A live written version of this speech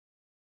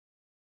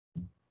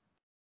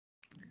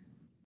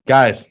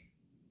Guys,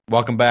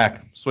 welcome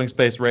back. Swing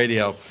Space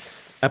Radio,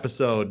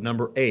 episode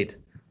number 8.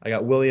 I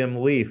got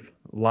William Leaf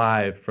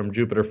live from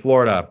Jupiter,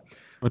 Florida.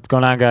 What's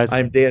going on, guys?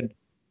 I'm Dan.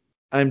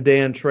 I'm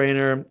Dan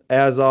Trainer.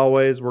 As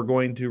always, we're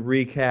going to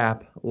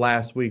recap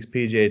last week's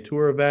PGA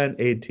Tour event,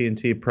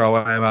 AT&T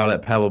Pro-Am out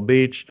at Pebble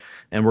Beach,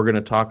 and we're going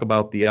to talk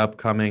about the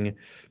upcoming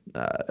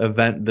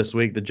event this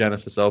week, the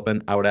Genesis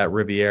Open out at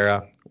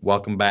Riviera.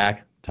 Welcome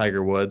back,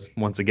 Tiger Woods,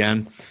 once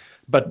again.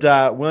 But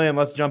William,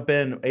 let's jump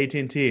in.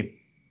 AT&T.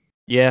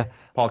 Yeah,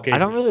 Paul I Casey.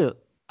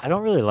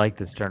 don't really like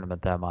this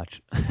tournament that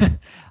much.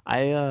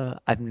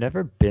 I've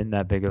never been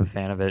that big of a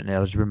fan of it, and I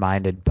was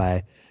reminded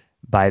by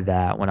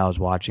that when I was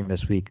watching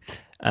this week.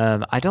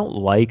 I don't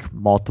like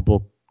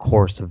multiple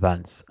course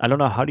events. I don't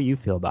know. How do you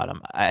feel about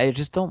them? I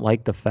just don't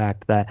like the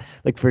fact that,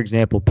 like, for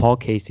example, Paul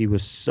Casey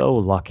was so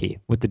lucky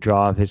with the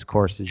draw of his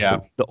courses, Yeah.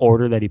 the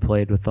order that he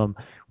played with them,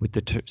 with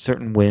the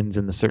certain winds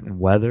and the certain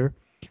weather.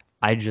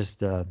 I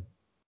just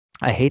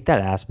I hate that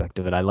aspect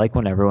of it. I like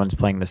when everyone's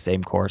playing the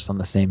same course on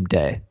the same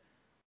day.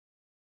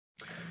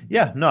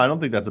 Yeah, no, I don't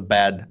think that's a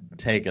bad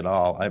take at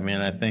all. I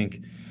mean, I think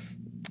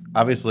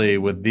obviously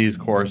with these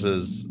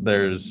courses,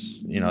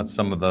 there's it's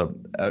some of the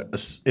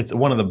it's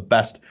one of the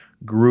best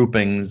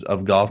groupings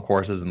of golf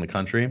courses in the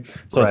country.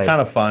 So it's Right.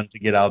 kind of fun to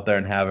get out there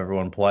and have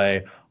everyone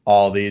play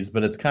all these.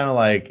 But it's kind of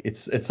like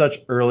it's such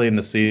early in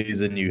the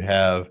season. You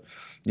have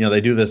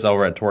they do this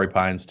over at Torrey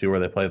Pines too, where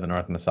they play the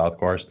North and the South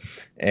course.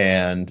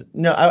 And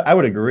no, I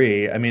would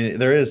agree. I mean,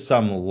 there is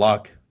some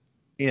luck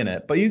in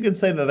it, but you could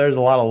say that there's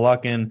a lot of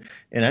luck in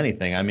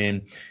anything. I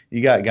mean,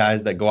 you got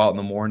guys that go out in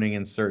the morning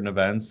in certain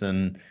events,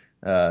 and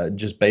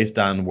just based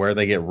on where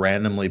they get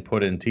randomly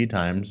put in tee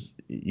times,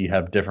 you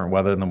have different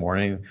weather in the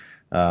morning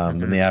than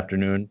Hmm. the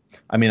afternoon.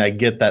 I mean, I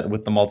get that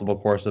with the multiple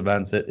course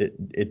events,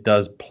 it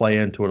does play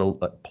into it a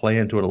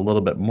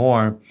little bit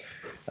more.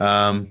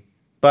 Um,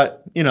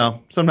 but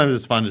sometimes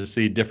it's fun to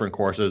see different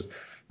courses,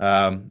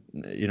 in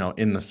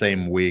the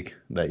same week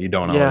that you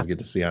don't Yeah. always get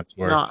to see on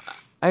tour. No,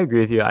 I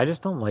agree with you. I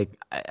just don't like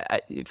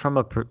from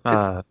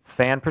a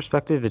fan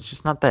perspective. It's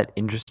just not that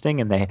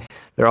interesting, and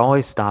they're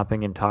always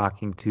stopping and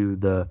talking to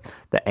the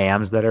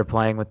AMs that are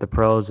playing with the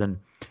pros, and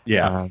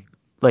Yeah. um,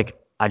 like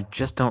I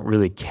just don't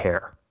really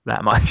care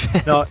that much.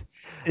 No,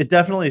 it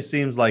definitely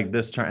seems like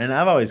this turn, and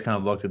I've always kind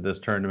of looked at this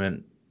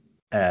tournament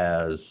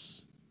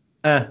as,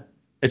 eh,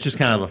 it's just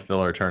kind of a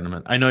filler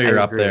tournament. I know I you're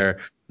up agree. there,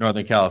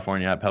 Northern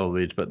California at Pebble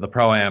Beach, but the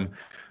Pro Am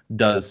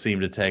does seem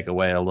to take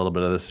away a little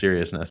bit of the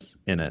seriousness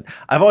in it.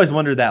 I've always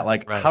wondered that,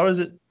 like, Right. how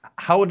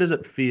does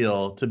it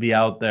feel to be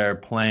out there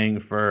playing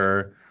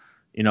for,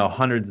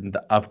 hundreds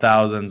of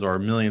thousands or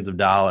millions of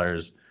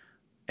dollars,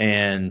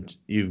 and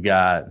you've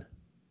got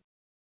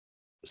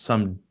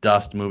some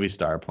dust movie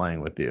star playing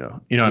with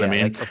you. You know what I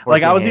Yeah, mean? like a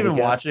Like I 14 was even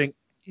handicap. watching,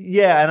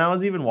 yeah, and I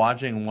was even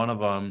watching one of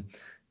them,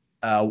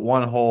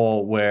 one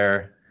hole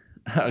where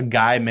a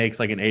guy makes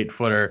like an 8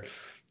 footer,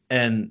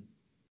 and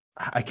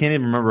I can't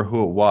even remember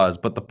who it was,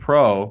 but the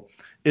pro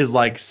is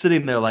like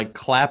sitting there like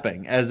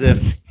clapping as if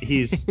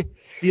he's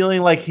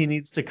feeling like he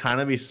needs to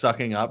kind of be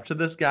sucking up to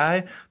this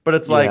guy. But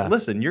it's like, Yeah.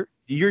 listen,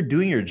 you're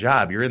doing your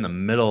job. You're in the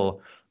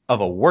middle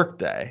of a work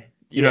day.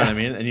 You know what Yeah. I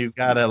mean? And you've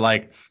got to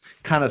like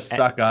kind of A-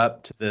 suck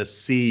up to the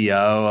CEO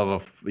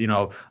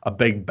of a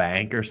big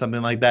bank or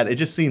something like that. It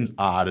just seems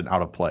odd and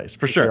out of place.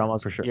 For You're sure.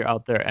 almost For sure. you're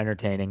out there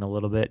entertaining a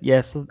little bit.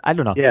 Yes, I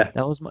don't know. Yeah.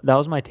 That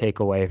was my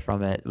takeaway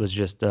from it. Was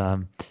just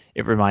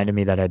it reminded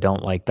me that I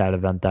don't like that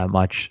event that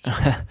much.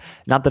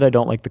 Not that I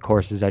don't like the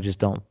courses, I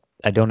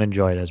don't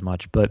enjoy it as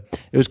much. But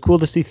it was cool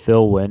to see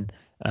Phil win.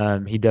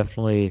 He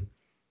definitely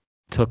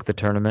took the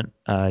tournament.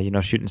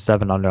 Shooting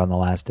 7 under on the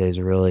last day is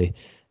a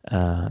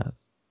uh,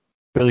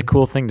 really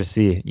cool thing to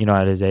see.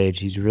 At his age,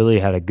 he's really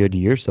had a good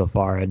year so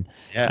far, and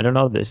I Yeah. don't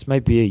know. This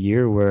might be a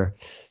year where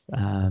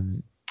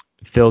um,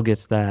 Phil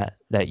gets that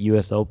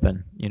U.S.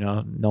 Open.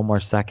 No more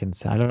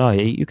seconds. I don't know.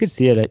 You could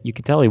see it. You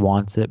can tell he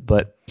wants it,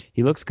 but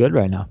he looks good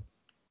right now.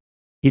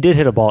 He did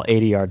hit a ball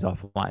 80 yards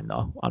off the line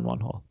though on one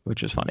hole,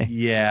 which is funny.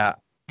 Yeah,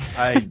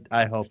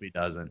 I hope he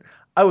doesn't.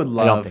 I would I don't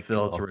love think he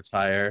Phil to will.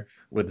 retire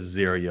with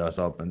 0 U.S.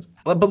 Opens.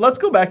 But let's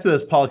go back to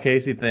this Paul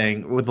Casey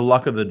thing with the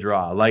luck of the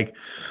draw. Like,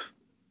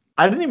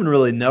 I didn't even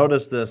really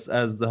notice this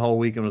as the whole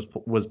weekend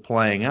was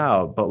playing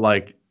out. But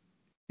like,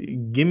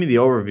 give me the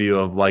overview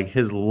of like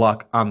his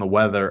luck on the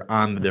weather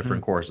on the Hmm.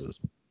 different courses.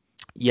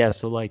 Yeah.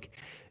 So like,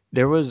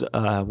 there was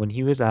when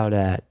he was out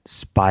at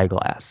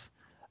Spyglass,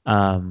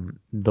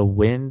 the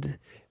wind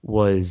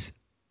was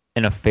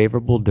in a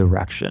favorable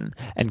direction,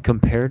 and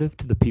comparative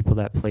to the people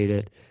that played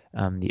it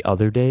the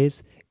other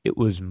days, it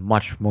was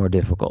much more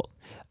difficult.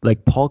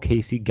 Like Paul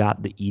Casey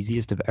got the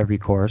easiest of every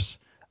course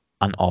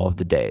on all of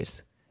the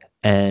days,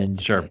 and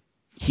Sure,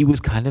 he was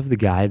kind of the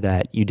guy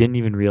that you didn't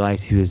even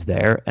realize he was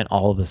there, and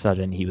all of a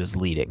sudden he was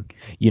leading.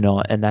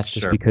 And that's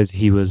just sure, because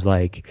he was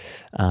like,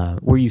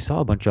 where you saw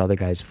a bunch of other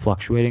guys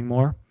fluctuating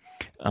more.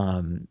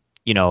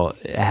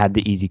 Had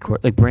the easy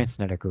court. Like Brant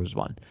Snedeker was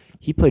one.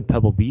 He played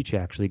Pebble Beach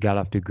actually, got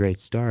off to a great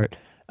start,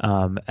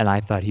 and I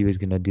thought he was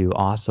going to do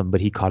awesome,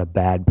 but he caught a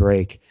bad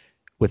break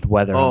with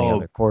weather on the Oh,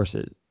 other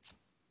courses.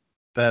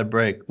 Bad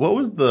break. What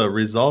was the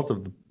result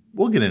of the?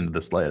 We'll get into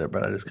this later,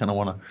 but I just kind of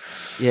want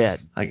to, Yeah,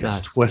 I guess,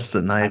 Dust. twist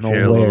the knife I'm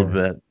here a little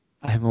aware. bit.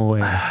 I'm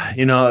aware.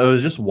 It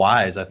was just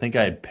wise. I think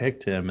I had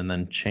picked him and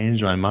then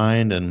changed my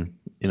mind and,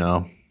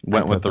 I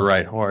went with took the him.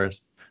 right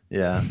horse.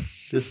 Yeah.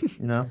 Just,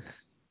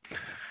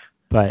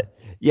 But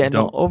yeah, no,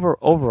 don't.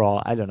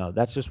 overall, I don't know.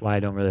 That's just why I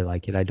don't really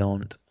like it. I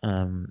don't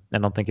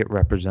think it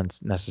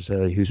represents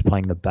necessarily who's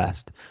playing the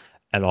best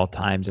at all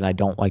times. And I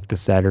don't like the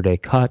Saturday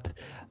cut.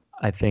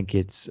 I think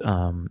it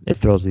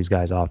throws these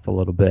guys off a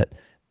little bit.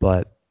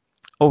 But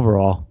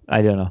overall,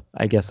 I don't know.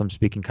 I guess I'm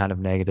speaking kind of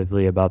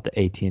negatively about the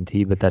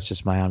AT&T, but that's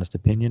just my honest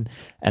opinion.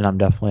 And I'm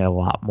definitely a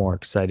lot more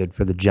excited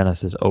for the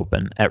Genesis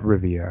Open at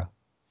Riviera.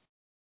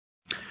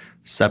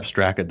 Sepp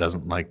Straka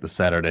doesn't like the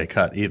Saturday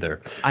cut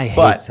either. I hate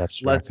But Sepp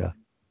let's. Straka.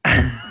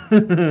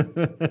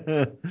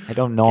 I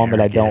don't know him, but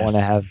I don't want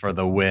to Garrigus have for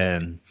the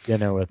win.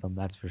 dinner with him.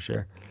 That's for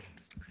sure.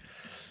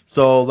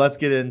 So let's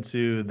get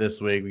into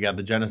this week. We got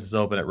the Genesis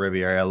Open at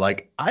Riviera.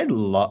 Like I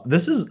love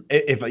this is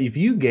if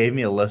you gave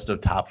me a list of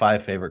top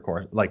 5 favorite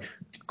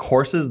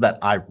courses that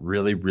I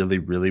really really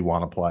really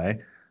want to play,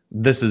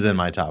 this is in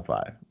my top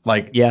 5.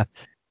 Like Yeah,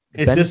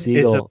 it's Ben just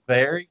it's a Siegel,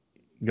 very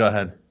go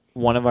ahead.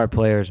 one of our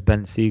players,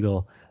 Ben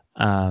Siegel,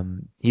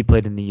 he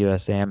played in the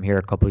USAM here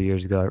a couple of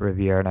years ago at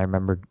Riviera, and I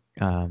remember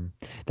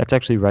that's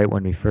actually right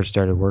when we first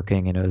started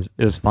working, and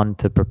it was fun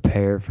to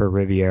prepare for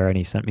Riviera, and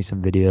he sent me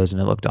some videos,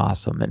 and it looked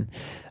awesome, and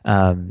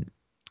um,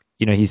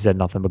 he said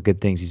nothing but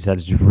good things. He said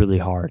it's just really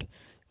hard,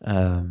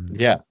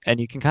 Yeah, and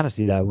you can kind of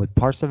see that with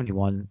par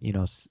 71,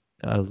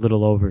 a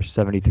little over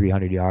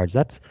 7,300 yards.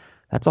 That's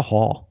a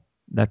haul.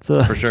 That's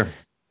a for sure.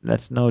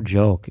 That's no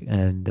joke,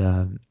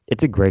 and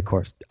it's a great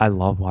course. I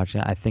love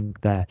watching it. I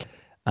think that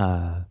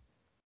uh,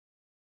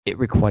 it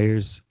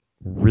requires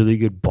really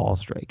good ball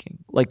striking,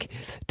 like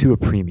to a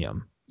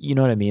premium. You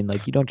know what I mean?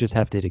 Like you don't just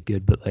have to hit it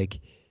good, but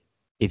like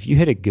if you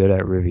hit it good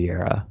at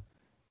Riviera,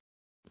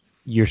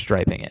 you're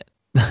striping it.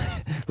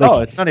 Oh,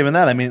 Like it's not even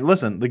that. I mean,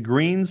 listen, the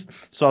greens.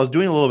 So I was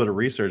doing a little bit of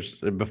research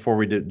before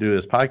we did do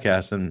this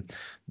podcast, and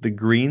the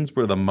greens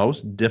were the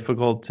most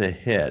difficult to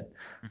hit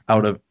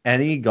out of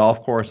any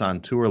golf course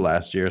on tour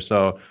last year.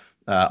 So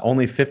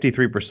only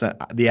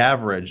 53%. The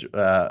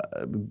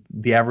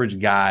average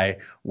guy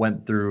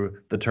went through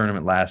the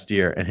tournament last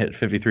year and hit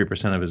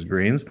 53% of his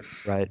greens,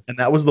 right, and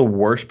that was the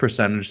worst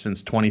percentage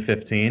since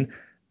 2015.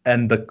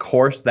 And the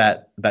course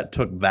that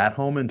took that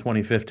home in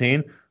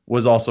 2015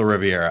 was also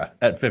Riviera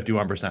at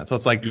 51%. So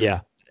it's like,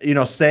 yeah,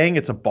 saying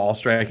it's a ball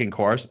striking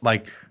course,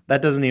 like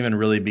that doesn't even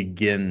really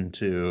begin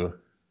to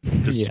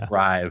yeah,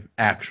 describe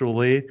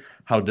actually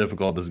how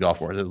difficult this golf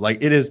course is.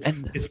 Like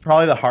and it's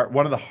probably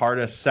one of the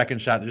hardest second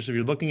shot. Just if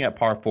you're looking at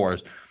par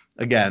fours,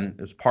 again,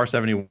 it's par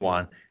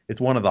 71. It's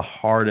one of the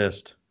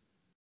hardest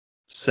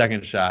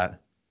second shot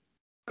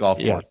golf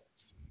yeah, courses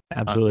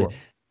on tour. absolutely.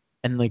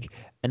 And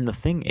and the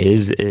thing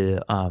is, a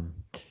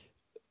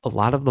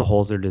lot of the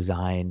holes are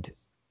designed,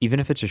 even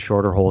if it's a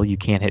shorter hole, you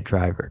can't hit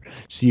driver.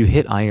 So you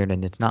hit iron,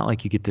 and it's not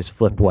like you get this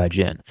flip wedge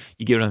in.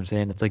 You get what I'm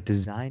saying? It's like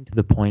designed to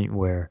the point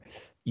where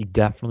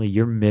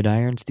your mid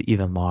irons to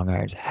even long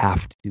irons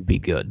have to be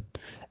good,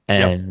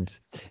 Yep. and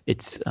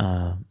it's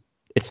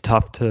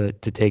tough to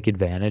take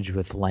advantage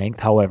with length.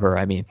 However,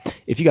 I mean,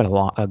 if you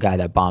got a guy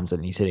that bombs it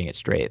and he's hitting it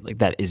straight, like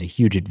that is a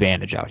huge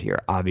advantage out here,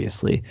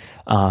 obviously.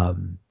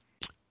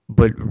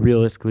 But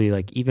realistically,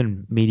 like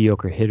even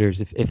mediocre hitters,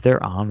 if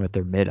they're on with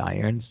their mid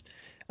irons,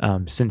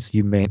 since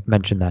you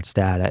mentioned that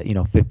stat at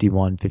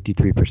 51,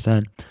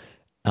 53%,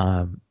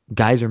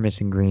 guys are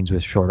missing greens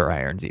with shorter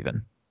irons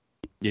even.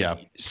 Yeah.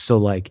 So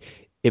like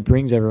it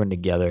brings everyone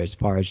together as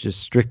far as just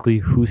strictly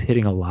who's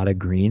hitting a lot of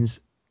greens.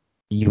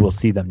 You will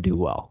see them do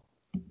well.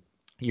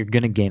 You're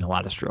gonna gain a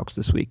lot of strokes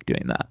this week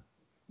doing that.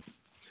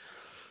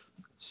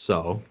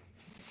 So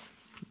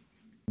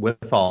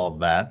with all of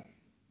that,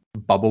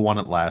 Bubba won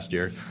it last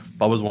year.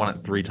 Bubba's won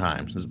it 3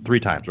 times. It's 3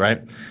 times,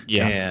 right?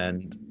 Yeah,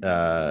 And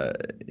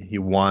he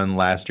won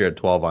last year at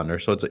 12 under.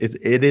 So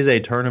it is a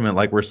tournament,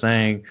 like we're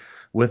saying,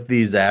 with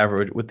these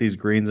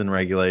greens and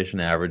regulation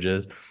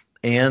averages,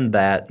 and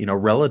that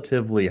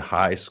relatively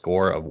high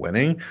score of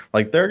winning.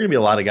 Like there are going to be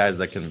a lot of guys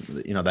that can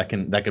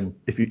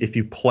if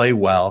you play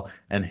well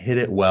and hit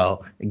it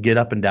well and get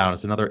up and down.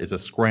 It's a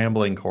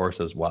scrambling course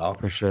as well.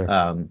 for sure.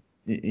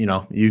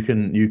 You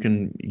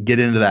can get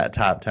into that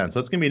top 10.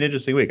 So it's gonna be an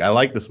interesting week. I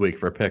like this week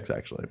for picks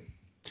actually.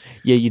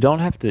 Yeah, you don't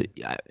have to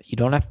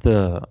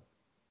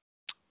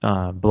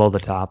blow the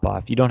top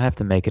off. You don't have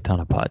to make a ton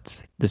of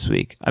putts this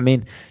week. I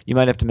mean, you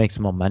might have to make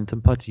some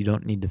momentum putts. You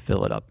don't need to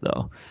fill it up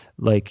though.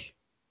 Like,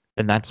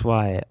 and that's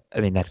why,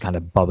 I mean, that's kind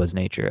of Bubba's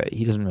nature.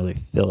 He doesn't really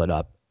fill it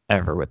up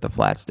ever with the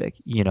flat stick.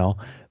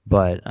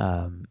 But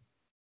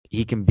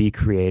he can be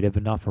creative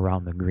enough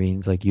around the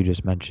greens, like you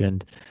just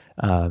mentioned.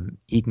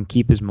 He can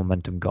keep his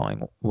momentum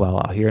going well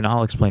out here, and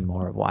I'll explain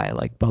more of why I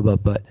like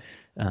Bubba. But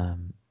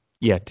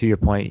yeah, to your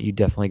point, you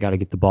definitely got to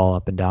get the ball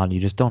up and down. You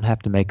just don't have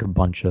to make a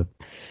bunch of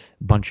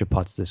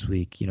putts this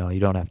week. You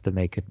don't have to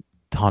make a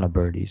ton of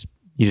birdies.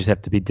 You just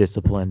have to be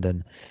disciplined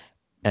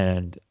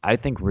and I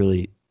think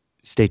really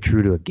stay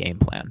true to a game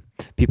plan.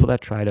 People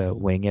that try to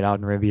wing it out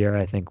in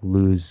Riviera, I think,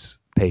 lose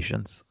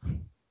patience.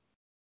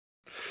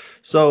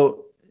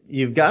 So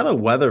you've got a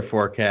weather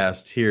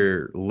forecast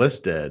here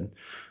listed,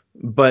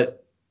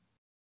 but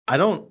I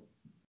don't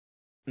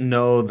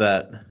know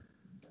that.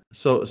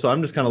 So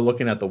I'm just kind of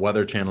looking at the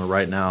Weather Channel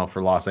right now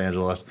for Los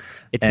Angeles,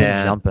 It's been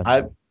and jumping.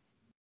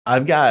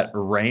 I've got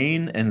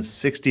rain and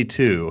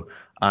 62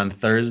 on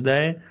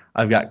Thursday.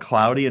 I've got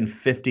cloudy and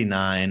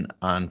 59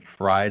 on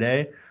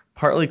Friday,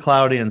 partly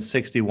cloudy and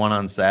 61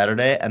 on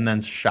Saturday, and then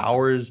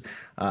showers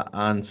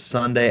on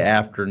Sunday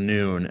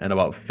afternoon and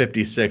about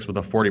 56 with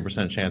a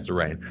 40% chance of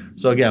rain.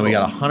 So again, we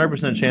got a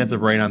 100% chance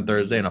of rain on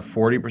Thursday and a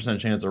 40%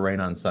 chance of rain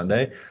on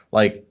Sunday.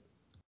 Like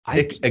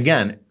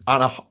again,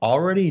 on a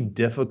already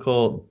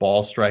difficult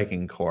ball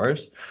striking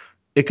course,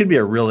 it could be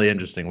a really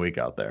interesting week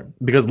out there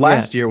because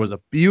last year was a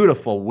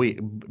beautiful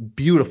week,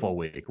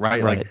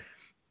 right? Like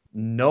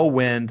no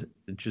wind,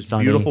 just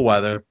sunny, beautiful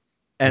weather,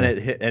 and it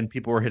hit, and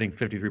people were hitting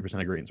 53%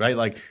 of greens, right?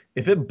 Like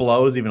if it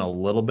blows even a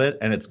little bit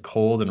and it's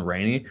cold and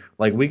rainy,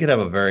 like we could have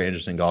a very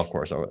interesting golf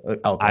course out there.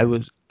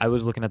 I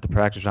was looking at the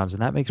practice rounds,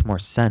 and that makes more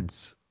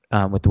sense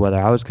with the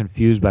weather. I was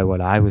confused by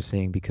what I was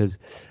seeing because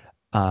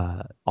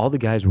all the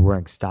guys were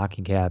wearing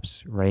stocking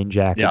caps, rain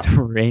jackets,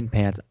 rain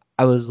pants.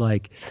 I was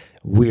like,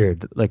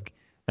 weird, like.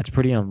 That's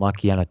pretty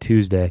unlucky on a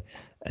Tuesday,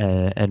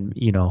 and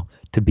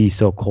to be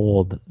so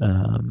cold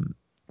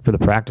for the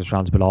practice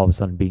rounds, but all of a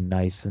sudden being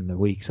nice in the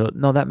week. So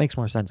no, that makes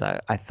more sense.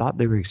 I thought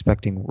they were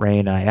expecting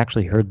rain. I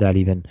actually heard that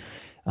even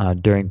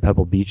during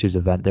Pebble Beach's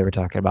event, they were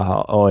talking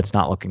about how it's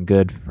not looking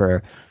good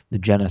for the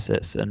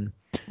Genesis, and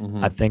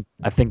I think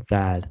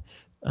that.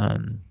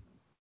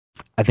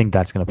 I think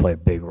that's going to play a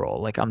big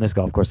role. Like on this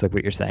golf course, like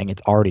what you're saying,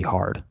 it's already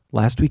hard.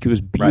 Last week it was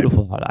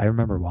beautiful. Right. I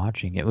remember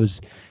watching. It was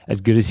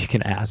as good as you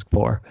can ask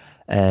for.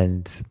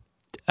 And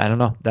I don't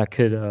know, that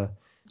could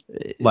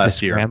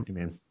last year. You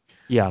mean?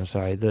 Yeah, I'm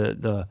sorry. This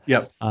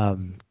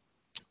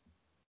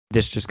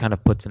just kind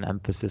of puts an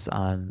emphasis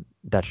on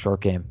that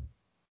short game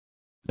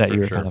that you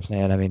were kind of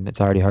saying. I mean,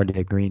 it's already hard to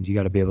hit greens. You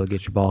got to be able to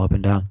get your ball up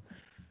and down.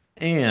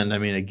 And I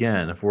mean,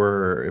 again, if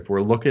we're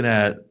looking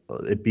at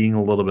it being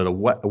a little bit of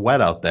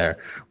wet out there,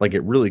 like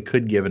it really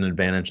could give an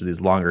advantage to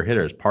these longer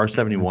hitters. Par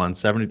 71,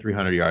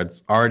 7,300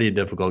 yards, already a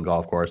difficult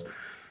golf course.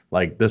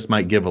 Like this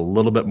might give a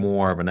little bit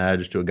more of an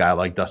edge to a guy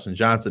like Dustin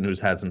Johnson, who's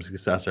had some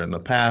success there in the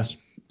past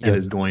and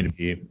is going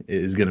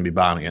to be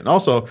bombing it. And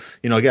also,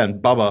 again,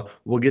 Bubba,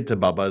 we'll get to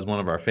Bubba as one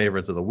of our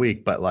favorites of the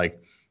week, but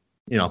like,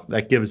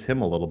 that gives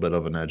him a little bit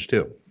of an edge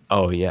too.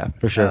 Oh yeah,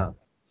 for sure.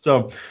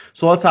 So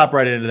let's hop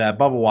right into that.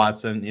 Bubba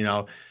Watson,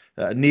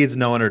 needs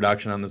no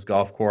introduction on this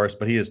golf course,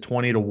 but he is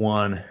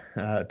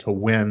 20-1 to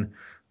win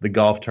the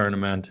golf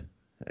tournament.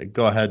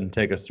 Go ahead and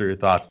take us through your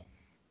thoughts.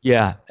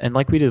 Yeah, and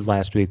like we did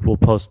last week, we'll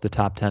post the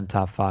top 10,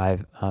 top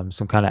 5,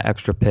 some kind of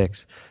extra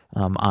picks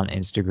on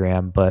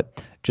Instagram.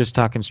 But just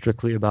talking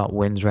strictly about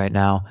wins right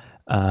now,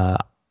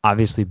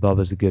 obviously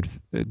Bubba's a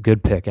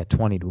good pick at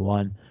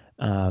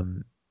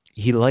 20-1.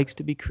 He likes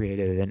to be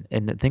creative,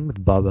 and the thing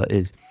with Bubba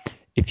is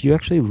if you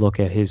actually look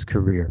at his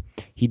career,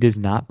 he does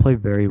not play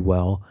very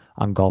well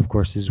on golf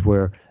courses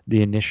where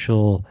the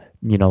initial,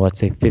 let's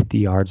say 50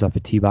 yards off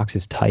a tee box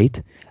is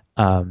tight.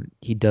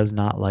 He does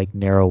not like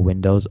narrow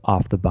windows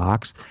off the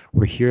box.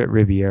 Where here at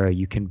Riviera,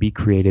 you can be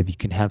creative. You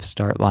can have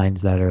start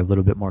lines that are a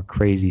little bit more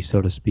crazy,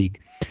 so to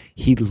speak.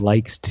 He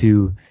likes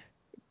to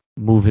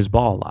move his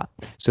ball a lot.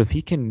 So if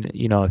he can,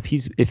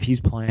 if he's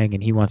playing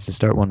and he wants to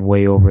start one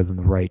way over than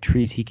the right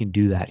trees, he can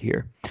do that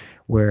here,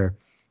 where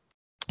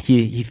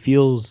he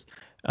feels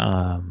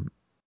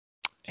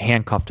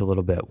handcuffed a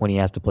little bit when he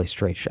has to play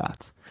straight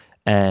shots.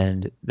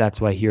 And that's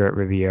why here at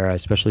Riviera,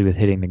 especially with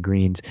hitting the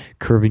greens,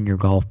 curving your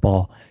golf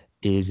ball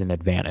is an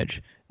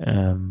advantage.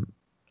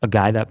 A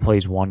guy that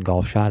plays one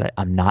golf shot,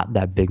 I'm not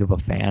that big of a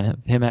fan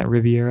of him at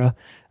Riviera.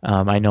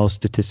 I know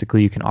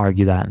statistically you can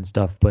argue that and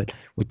stuff, but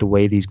with the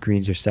way these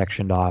greens are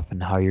sectioned off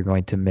and how you're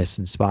going to miss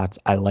in spots,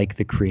 I like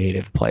the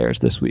creative players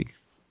this week.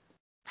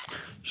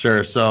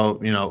 Sure. So,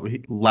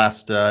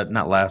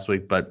 not last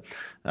week, but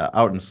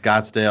out in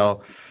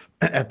Scottsdale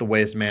at the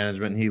Waste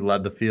Management, he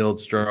led the field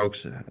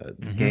strokes,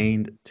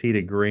 gained tee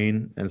to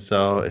green. And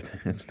so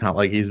it's not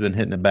like he's been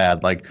hitting it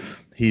bad. Like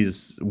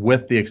he's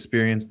with the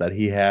experience that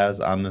he has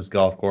on this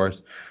golf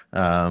course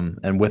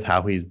and with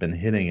how he's been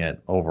hitting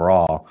it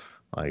overall,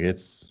 like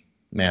it's,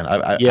 man,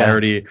 I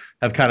already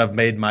have kind of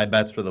made my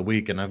bets for the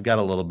week, and I've got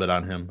a little bit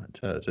on him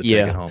to take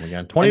it home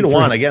again.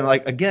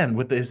 20-1 again,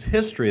 with his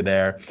history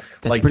there,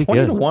 like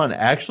 20-1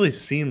 actually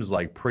seems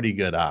like pretty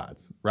good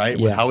odds, right?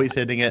 Yeah. With how he's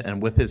hitting it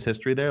and with his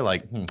history there,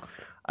 like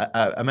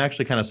I'm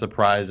actually kind of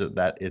surprised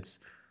that it's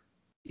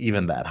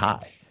even that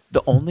high.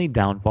 The only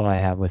downfall I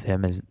have with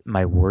him is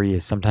my worry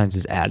is sometimes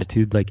his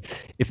attitude. Like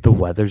if the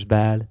weather's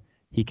bad,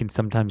 he can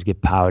sometimes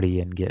get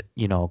pouty and get,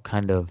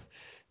 kind of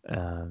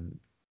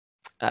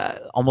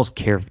almost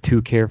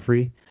too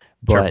carefree.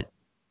 But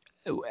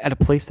at a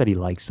place that he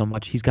likes so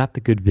much, he's got the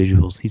good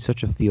visuals. He's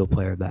such a field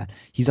player that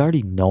he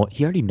already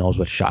knows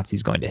what shots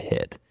he's going to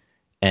hit.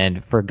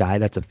 And for a guy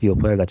that's a field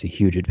player, that's a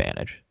huge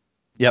advantage.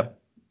 Yep.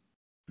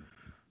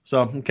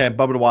 So okay,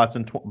 Bubba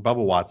Watson,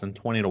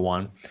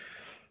 20-1.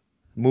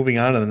 Moving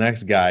on to the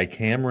next guy,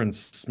 Cameron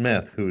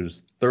Smith,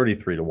 who's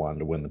 33-1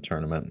 to win the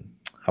tournament.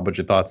 How about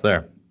your thoughts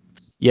there?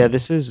 Yeah,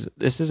 this is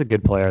a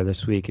good player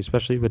this week,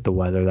 especially with the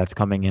weather that's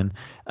coming in.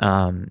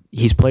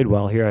 He's played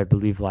well here. I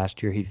believe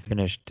last year he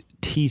finished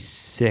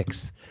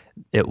T6.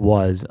 It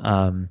was.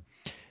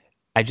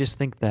 I just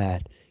think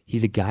that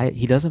he's a guy.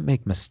 He doesn't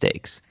make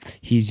mistakes.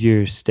 He's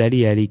your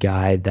steady Eddie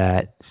guy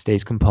that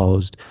stays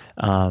composed.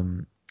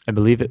 I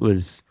believe it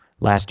was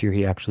last year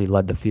he actually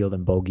led the field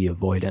in bogey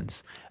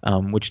avoidance,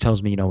 which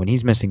tells me when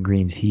he's missing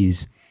greens,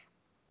 he's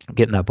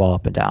getting that ball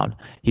up and down.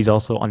 He's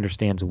also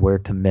understands where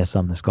to miss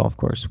on this golf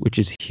course, which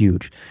is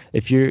huge.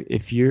 If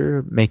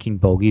you're making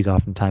bogeys,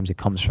 oftentimes it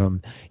comes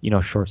from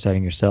short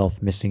setting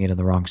yourself, missing it in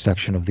the wrong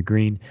section of the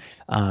green.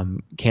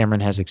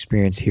 Cameron has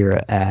experience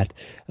here at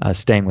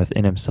staying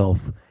within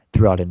himself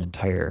throughout an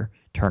entire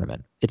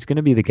tournament. It's going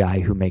to be the guy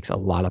who makes a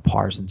lot of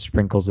pars and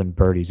sprinkles and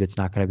birdies. It's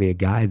not going to be a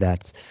guy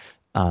that's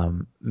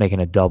making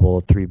a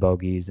double, 3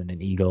 bogeys, and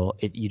an eagle.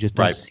 You just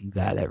don't see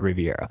that at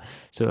Riviera.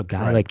 So a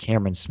guy like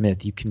Cameron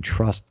Smith, you can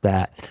trust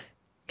that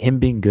him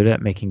being good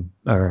at making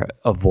or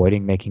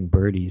avoiding making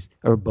birdies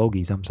or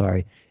bogeys, I'm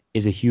sorry,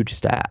 is a huge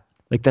stat.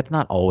 Like that's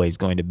not always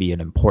going to be an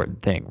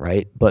important thing,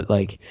 right? But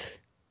like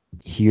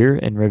here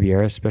in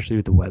Riviera, especially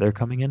with the weather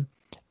coming in,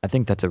 I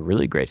think that's a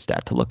really great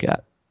stat to look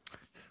at.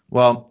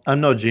 Well,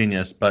 I'm no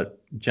genius,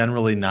 but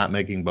generally not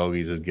making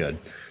bogeys is good.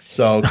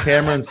 So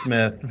Cameron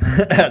Smith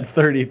at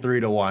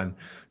 33-1.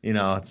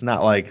 It's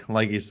not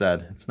like you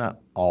said, it's not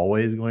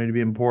always going to be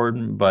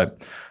important,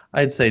 but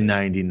I'd say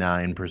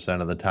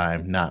 99% of the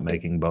time, not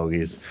making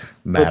bogeys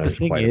matters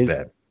quite a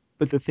bit.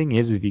 But the thing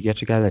is, if you get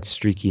your guy that's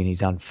streaky and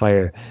he's on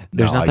fire,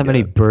 there's not that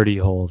many birdie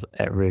holes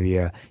at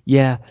Riviera.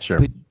 Yeah,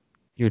 sure. But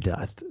you're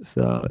dust.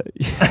 So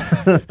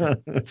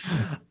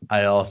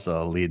I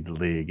also lead the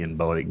league in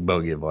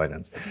bogey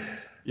avoidance.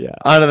 Yeah.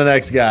 On to the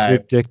next guy. You're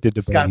addicted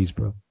to bogeys,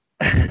 bro.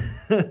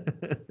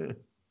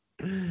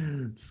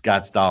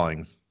 Scott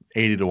Stallings,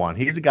 80-1.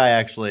 He's a guy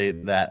actually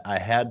that I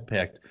had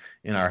picked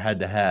in our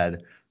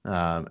head-to-head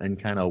and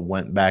kind of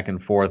went back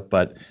and forth,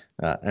 but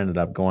ended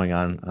up going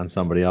on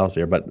somebody else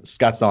here. But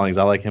Scott Stallings,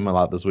 I like him a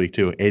lot this week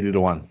too,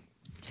 80-1.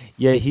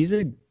 Yeah,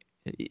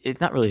 it's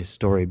not really a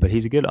story, but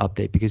he's a good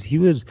update because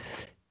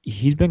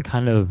he's been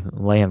kind of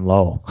laying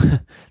low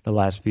the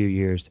last few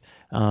years.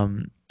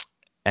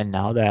 And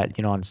now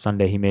that, on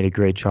Sunday he made a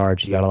great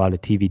charge, he got a lot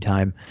of TV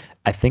time.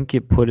 I think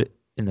it put it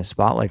in the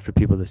spotlight for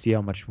people to see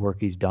how much work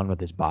he's done with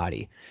his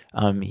body.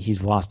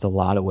 He's lost a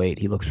lot of weight.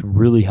 He looks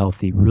really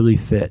healthy, really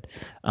fit.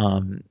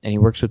 And he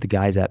works with the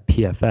guys at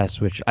PFS,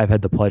 which I've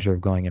had the pleasure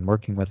of going and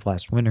working with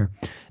last winter.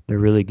 They're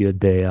really good.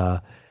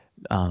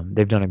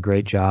 They've done a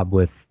great job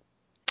with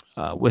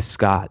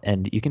Scott,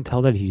 and you can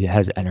tell that he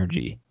has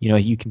energy.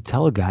 You can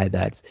tell a guy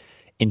that's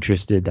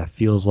interested, that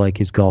feels like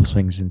his golf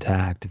swing's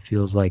intact. It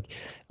feels like,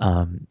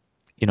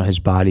 his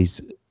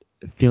body's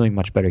feeling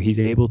much better. He's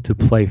able to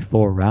play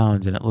 4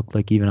 rounds, and it looked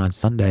like even on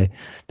Sunday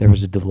there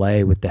was a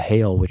delay with the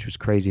hail, which was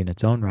crazy in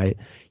its own right.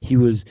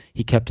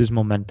 He kept his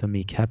momentum.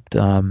 He kept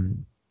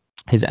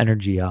his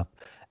energy up,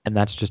 and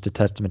that's just a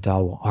testament to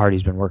how hard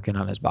he's been working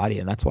on his body,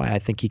 and that's why I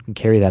think he can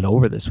carry that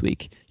over this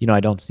week. I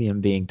don't see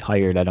him being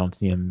tired. I don't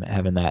see him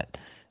having that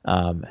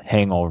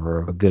hangover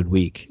of a good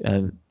week,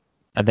 and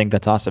I think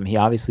that's awesome. He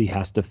obviously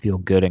has to feel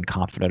good and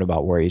confident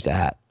about where he's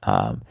at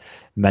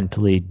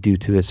mentally due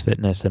to his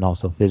fitness, and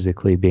also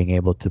physically being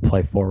able to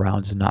play 4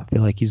 rounds and not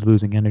feel like he's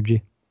losing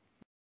energy.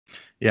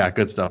 Yeah,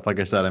 good stuff. Like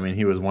I said,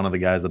 he was one of the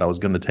guys that I was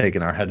going to take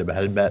in our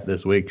head-to-head bet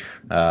this week.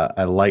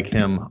 I like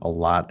him a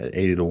lot at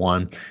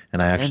 80-1,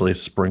 and I actually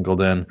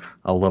sprinkled in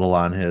a little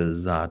on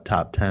his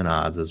top 10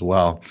 odds as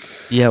well.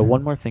 Yeah,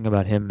 one more thing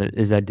about him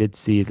is I did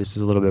see, this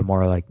is a little bit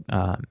more like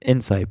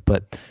insight,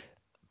 but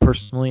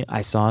personally,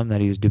 I saw him that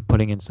he was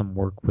putting in some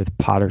work with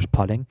Potter's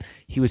putting.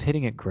 He was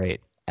hitting it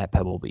great at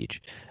Pebble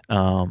Beach.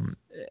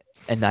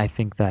 And I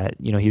think that,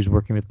 he was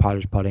working with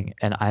Potter's putting,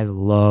 and I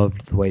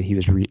loved the way he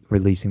was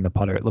releasing the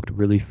putter. It looked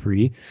really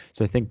free.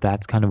 So I think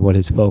that's kind of what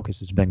his focus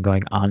has been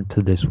going on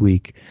to this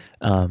week.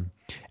 And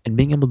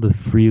being able to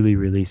freely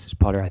release his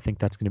putter, I think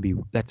that's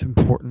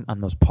important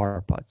on those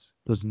par putts.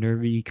 Those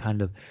nervy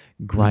kind of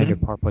grinder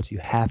par putts, you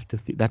have to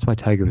feel. That's why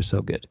Tiger was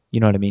so good. You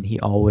know what I mean? He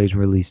always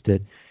released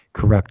it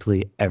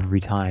correctly every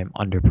time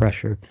under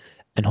pressure.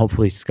 And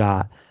hopefully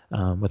Scott,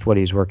 with what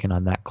he's working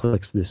on, that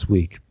clicks this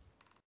week.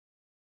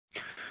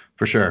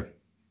 For sure.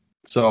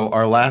 So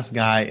our last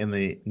guy in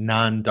the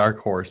non-dark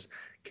horse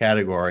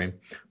category,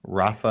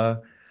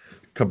 Rafa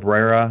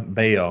Cabrera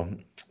Bello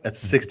at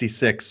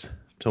 66-1.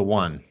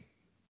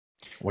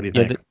 What do you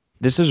think?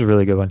 This is a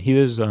really good one.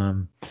 He's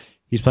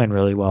playing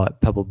really well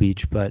at Pebble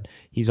Beach, but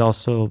he's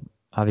also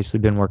obviously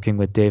been working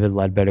with David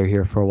Ledbetter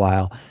here for a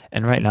while,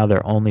 and right now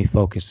their only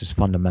focus is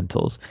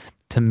fundamentals.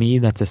 To me,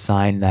 that's a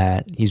sign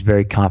that he's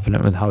very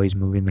confident with how he's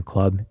moving the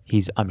club.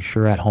 He's, I'm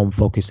sure, at home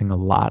focusing a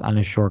lot on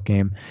his short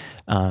game.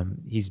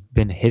 He's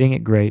been hitting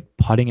it great,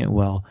 putting it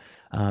well.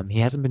 He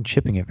hasn't been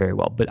chipping it very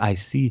well, but I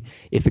see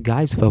if a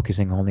guy's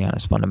focusing only on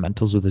his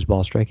fundamentals with his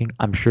ball striking,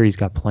 I'm sure he's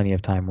got plenty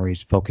of time where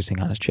he's focusing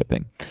on his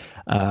chipping.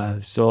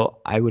 So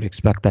I would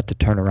expect that to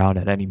turn around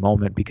at any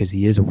moment because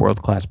he is a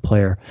world-class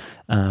player.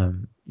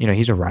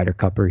 He's a Ryder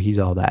Cupper. He's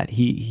all that.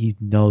 He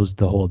knows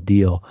the whole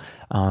deal.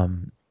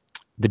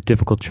 The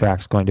difficult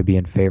track's going to be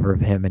in favor of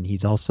him, and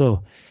he's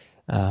also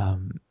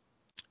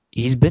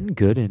he's been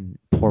good in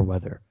poor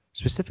weather,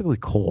 specifically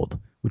cold,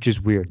 which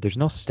is weird. There's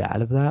no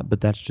stat of that,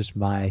 but that's just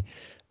my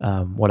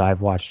what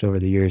I've watched over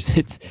the years.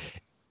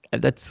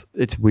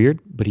 It's weird,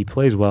 but he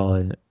plays well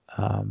in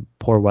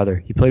poor weather.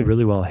 He played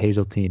really well at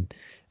Hazeltine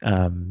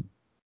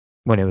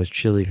when it was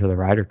chilly for the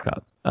Ryder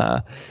Cup.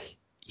 A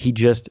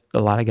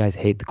lot of guys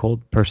hate the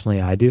cold.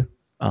 Personally, I do.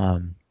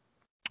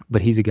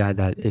 But he's a guy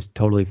that is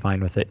totally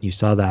fine with it. You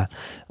saw that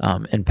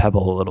in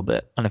Pebble a little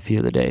bit on a few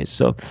of the days.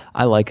 So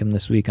I like him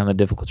this week on a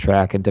difficult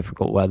track and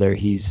difficult weather.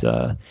 He's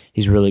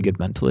really good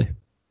mentally.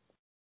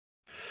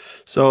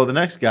 So the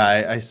next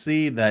guy, I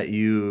see that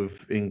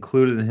you've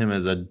included him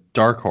as a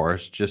dark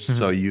horse just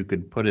so you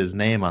could put his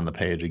name on the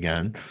page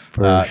again.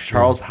 Sure.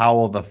 Charles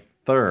Howell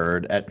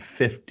III at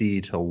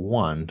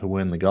 50-1 to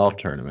win the golf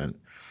tournament.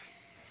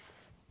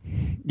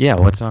 Yeah,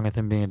 what's wrong with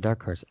him being a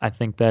dark horse? I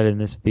think that in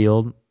this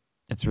field,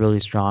 it's really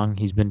strong.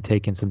 He's been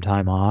taking some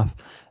time off.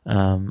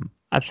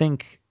 I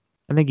think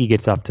he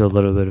gets off to a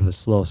little bit of a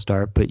slow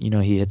start, but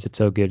he hits it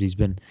so good. He's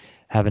been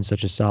having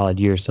such a solid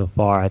year so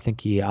far. I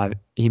think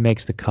he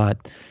makes the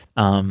cut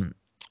and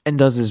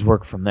does his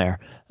work from there.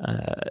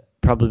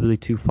 Probably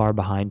too far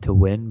behind to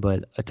win,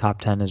 but a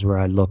top 10 is where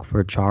I look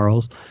for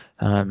Charles.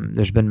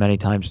 There's been many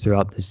times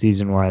throughout the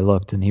season where I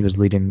looked and he was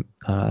leading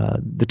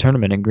the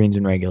tournament in greens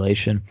and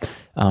regulation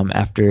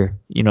after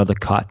the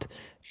cut.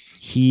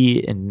 He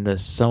in the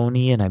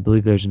Sony, and I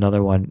believe there's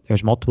another one.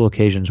 There's multiple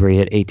occasions where he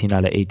hit 18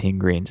 out of 18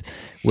 greens,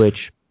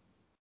 which,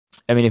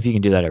 I mean, if you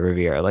can do that at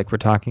Riviera, like we're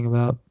talking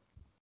about,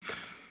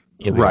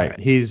 right.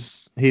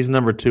 He's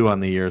number 2 on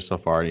the year so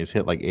far, and he's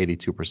hit like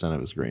 82% of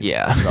his greens.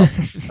 Yeah. So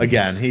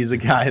again, he's a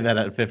guy that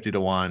at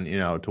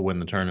 50-1, to win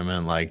the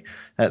tournament, like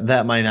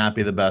that might not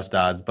be the best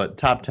odds, but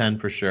top 10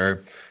 for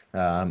sure.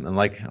 And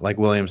like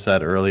William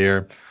said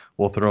earlier,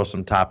 we'll throw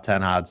some top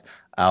 10 odds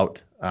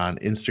out on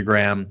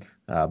Instagram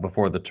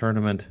before the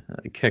tournament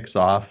kicks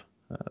off.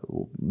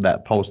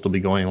 That post will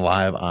be going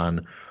live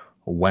on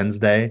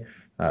Wednesday,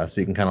 so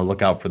you can kind of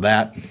look out for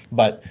that.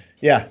 But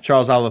yeah,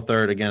 Charles Howell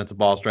III, again, it's a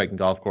ball striking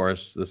golf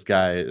course. This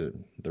guy,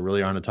 there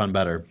really aren't a ton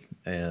better,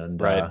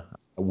 and right. I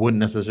wouldn't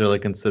necessarily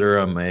consider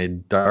him a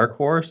dark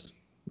horse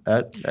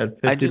at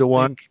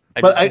 50-1.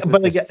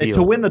 But again,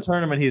 to win the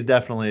tournament, he's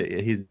definitely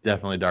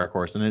a dark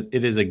horse, and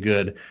it is a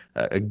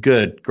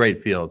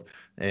great field.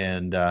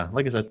 And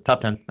like I said,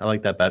 top 10. I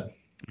like that bet.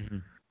 Mm-hmm.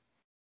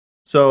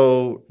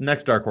 So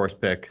next dark horse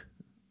pick,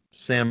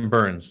 Sam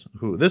Burns.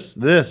 Who this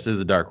is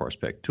a dark horse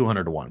pick,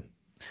 200-1.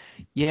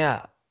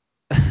 Yeah,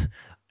 I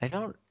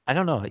don't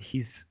know.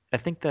 I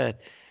think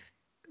that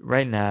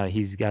right now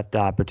he's got the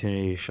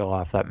opportunity to show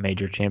off that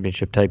major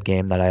championship type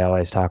game that I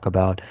always talk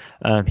about.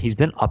 He's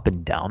been up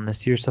and down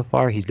this year so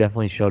far. He's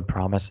definitely showed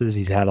promises.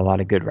 He's had a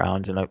lot of good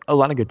rounds and a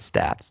lot of good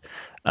stats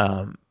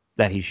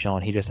that he's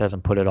shown. He just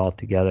hasn't put it all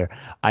together.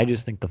 I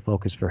just think the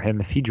focus for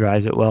him, if he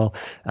drives it well,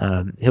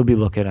 he'll be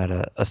looking at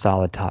a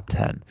solid top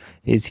 10.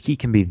 He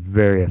can be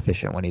very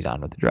efficient when he's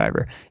on with the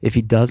driver. If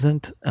he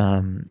doesn't,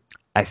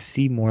 I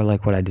see more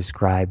like what I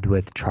described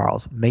with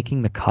Charles,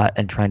 making the cut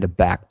and trying to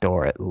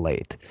backdoor it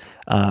late.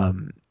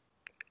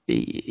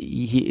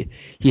 He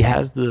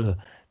has the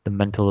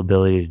mental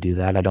ability to do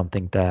that. I don't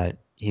think that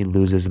he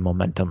loses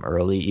momentum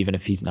early, even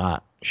if he's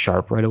not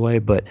sharp right away.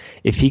 But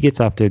if he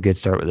gets off to a good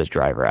start with his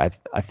driver,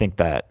 I think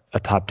that a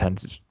top 10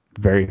 is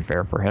very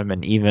fair for him,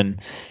 and even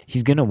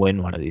he's going to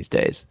win one of these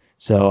days.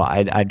 So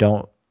I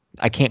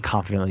can't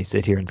confidently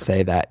sit here and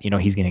say that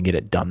he's going to get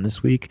it done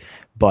this week,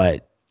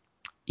 but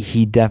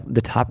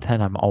the top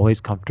 10, I'm always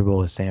comfortable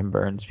with Sam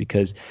Burns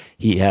because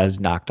he has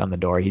knocked on the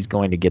door. He's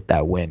going to get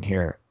that win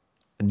here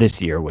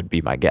this year would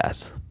be my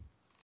guess.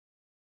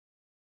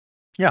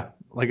 Yeah,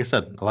 like I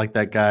said, I like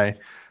that guy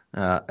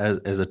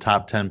as a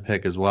top 10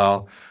 pick as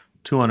well.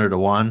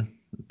 200-1.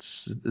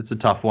 It's a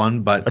tough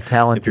one, but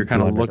if you're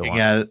kind of looking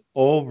at it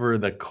over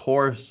the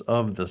course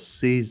of the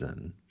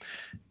season,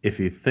 if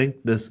you think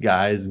this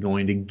guy is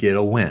going to get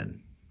a win,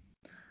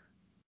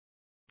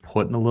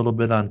 putting a little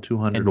bit on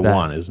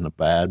 200-1 isn't a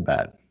bad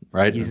bet,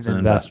 right? It's an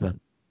investment.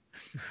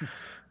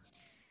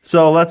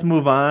 So let's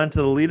move on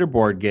to the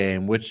leaderboard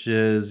game, which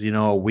is,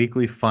 a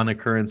weekly fun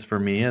occurrence for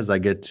me as I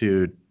get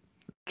to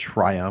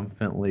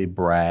triumphantly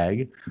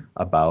brag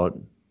about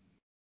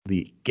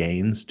the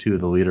gains to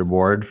the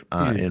leaderboard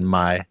in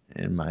my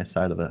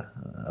side of the.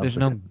 There's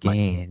no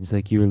gains,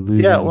 like you were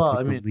losing. Yeah, well,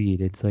 I mean, the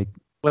lead. It's like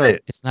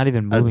it's not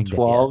even moving.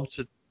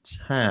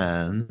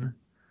 12-10.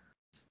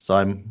 So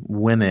I'm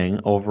winning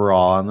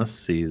overall on the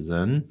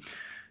season.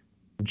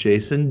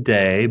 Jason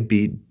Day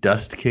beat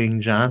Dust King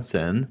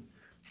Johnson.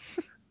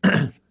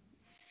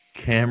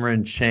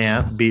 Cameron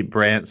Champ beat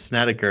Brant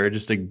Snedeker.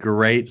 Just a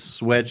great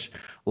switch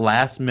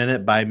last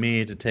minute by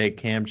me to take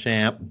Cam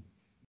Champ.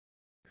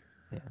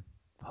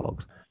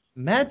 hoax.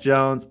 Matt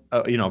Jones,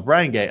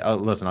 Brian Gay.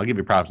 Listen, I'll give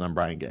you props on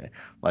Brian Gay.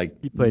 Like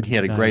he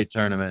had a great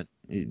tournament.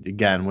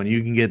 Again, when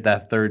you can get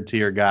that third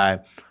tier guy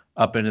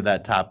up into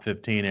that top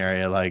 15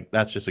 area, like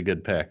that's just a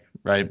good pick,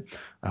 right?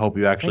 I hope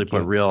you actually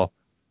put real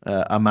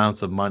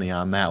amounts of money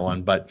on that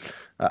one. But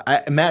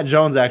Matt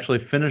Jones actually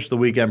finished the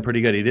weekend pretty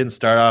good. He didn't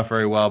start off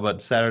very well,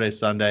 but Saturday,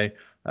 Sunday,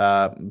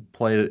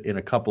 played in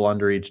a couple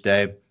under each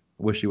day.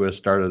 Wish he would have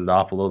started it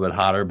off a little bit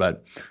hotter,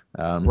 but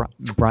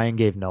Brian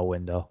gave no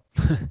window.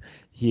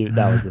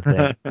 That was the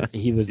thing.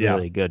 He was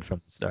really good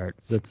from the start.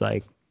 So it's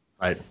like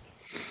right.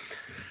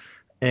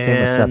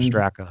 Same with Sepp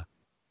Straka.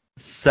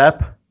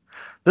 Sepp,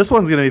 this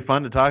one's gonna be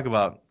fun to talk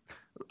about.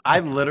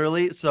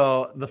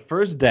 So the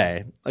first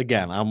day,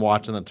 again, I'm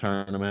watching the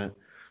tournament,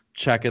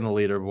 checking the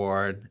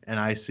leaderboard, and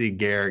I see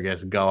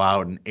Garrigus go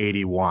out in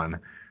 81.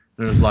 And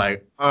it was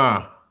like,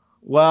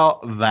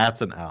 well,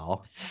 that's an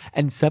L.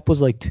 And Sepp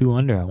was like 2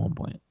 under at one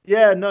point.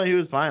 Yeah, no, he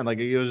was fine. Like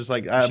he was just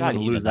like, I'm gonna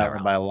lose that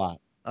one by a lot.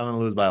 I'm gonna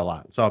lose by a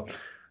lot. So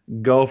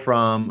go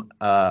from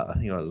I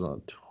think it was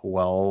a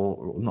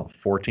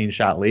 14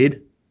 shot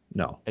lead.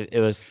 No, it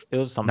was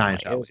something 9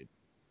 shot lead.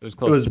 It was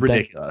close. It was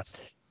ridiculous.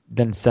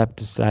 Then Sepp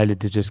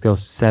decided to just go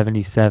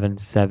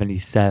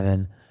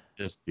 77-77.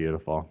 Just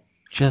beautiful.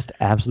 Just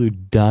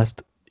absolute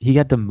dust. He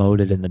got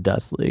demoted in the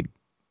Dust League.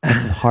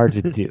 It's hard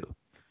to do.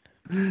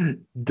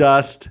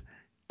 Dust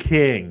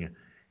King.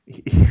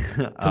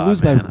 To lose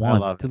by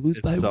one. To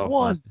lose by one.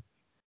 Fun.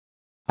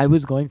 I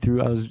was going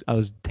through. I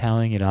was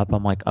tallying it up.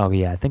 I'm like, oh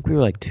yeah, I think we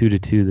were like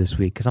 2-2 this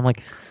week. Because I'm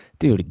like,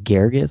 dude,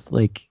 Garrigus,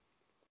 like,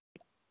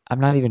 I'm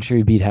not even sure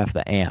he beat half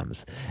the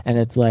AMs, and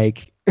it's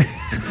like,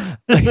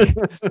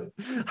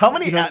 how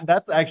many?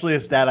 That's actually a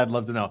stat I'd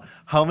love to know.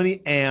 How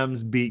many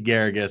AMs beat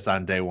Garrigus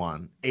on day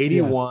one?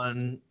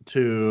 81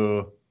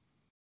 to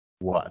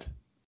what?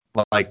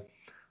 Like,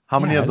 how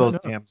many of those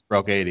AMs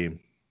broke 80?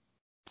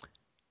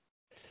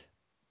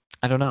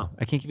 I don't know.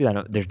 I can't give you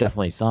that. There's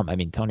definitely some. I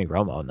mean, Tony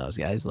Romo and those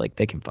guys, like,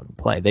 they can fucking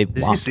play. Did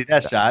you see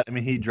that shot? I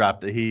mean, he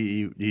dropped it.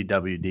 He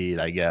WD'd,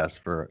 I guess,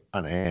 for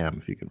an AM,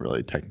 if you can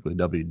really technically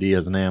WD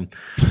as an AM.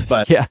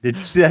 But did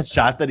you see that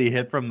shot that he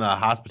hit from the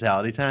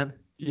hospitality tent?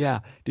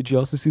 Yeah. Did you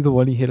also see the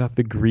one he hit off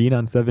the green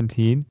on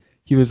 17?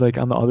 He was like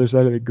on the other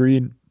side of the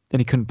green, and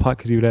he couldn't putt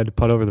because he would have to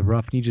putt over the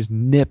rough, and he just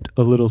nipped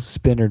a little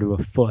spinner to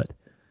a foot.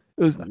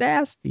 It was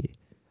nasty.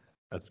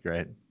 That's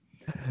great.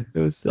 It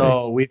was sick.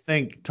 So we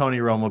think Tony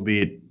Romo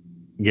beat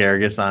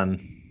Garrigus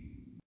on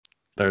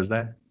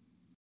Thursday?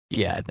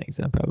 Yeah, I think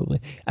so,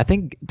 probably. I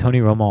think Tony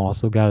Romo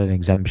also got an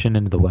exemption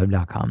into the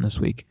web.com this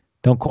week.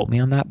 Don't quote me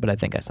on that, but I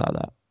think I saw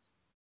that.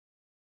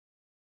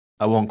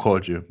 I won't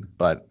quote you,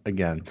 but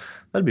again,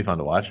 that'd be fun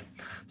to watch.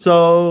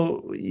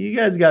 So you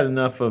guys got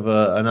enough of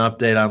an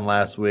update on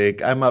last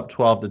week. I'm up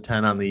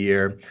 12-10 on the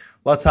year.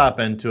 Let's hop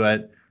into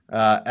it.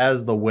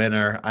 As the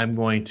winner, I'm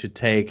going to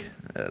take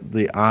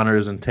the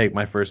honors and take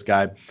my first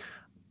guy.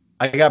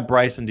 I got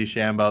Bryson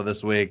DeChambeau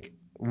this week.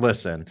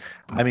 Listen,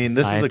 I mean,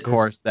 this is a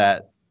course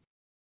that,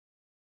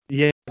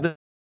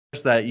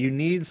 that you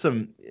need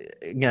some.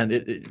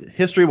 Again,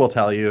 history will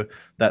tell you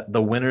that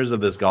the winners of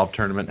this golf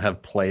tournament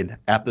have played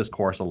at this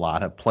course a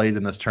lot, have played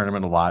in this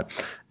tournament a lot,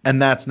 and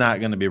that's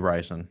not going to be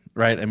Bryson,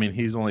 right? I mean,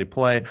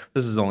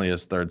 this is only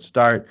his third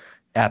start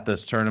at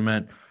this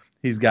tournament.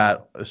 He's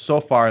got, so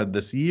far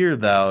this year,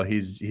 though,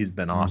 he's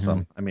been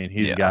awesome. I mean,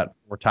 he's got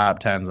 4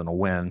 top 10s and a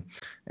win,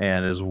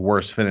 and his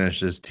worst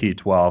finish is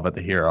T12 at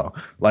the Hero.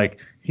 Like,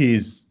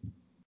 he's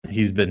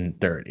been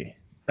dirty.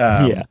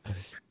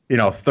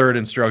 Third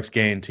in strokes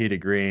gained tee to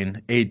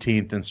green,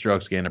 18th in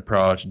strokes gained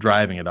approach,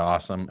 driving it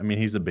awesome. I mean,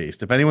 he's a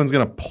beast. If anyone's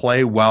going to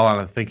play well on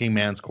a thinking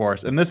man's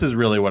course, and this is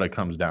really what it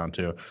comes down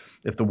to,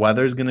 if the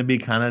weather's going to be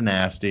kind of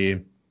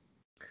nasty,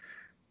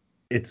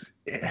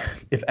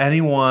 if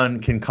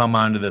anyone can come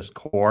onto this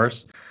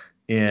course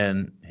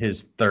in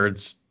his third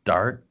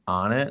start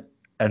on it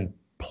and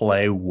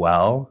play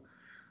well,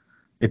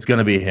 it's going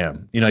to be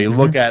him. You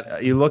look at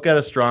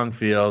a strong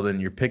field, and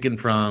you're picking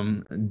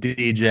from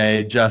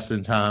DJ,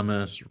 Justin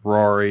Thomas,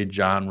 Rory,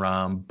 Jon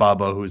Rahm,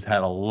 Bubba, who's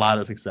had a lot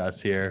of success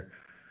here,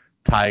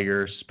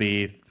 Tiger,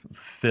 Spieth,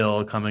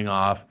 Phil coming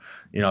off,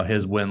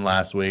 his win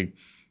last week.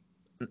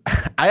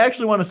 I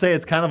actually want to say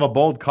it's kind of a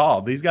bold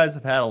call. These guys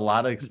have had a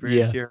lot of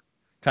experience here,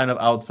 kind of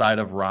outside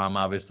of Rahm,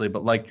 obviously,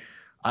 but like,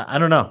 I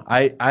don't know.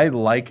 I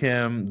like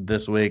him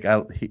this week.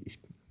 I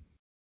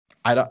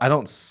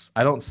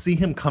don't see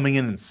him coming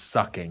in and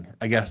sucking.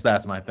 I guess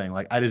that's my thing.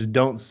 Like, I just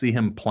don't see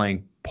him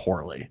playing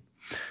poorly.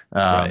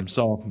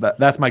 So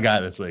that's my guy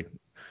this week.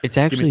 It's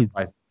actually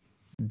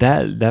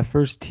that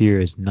first tier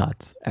is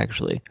nuts.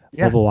 Actually,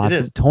 Bubba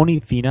Watson, Tony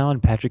Finau,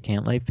 and Patrick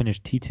Cantlay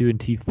finished T2 and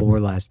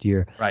T4 last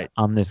year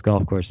on this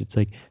golf course. It's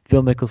like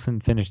Phil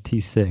Mickelson finished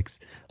T6.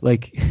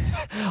 Like,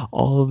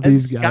 all of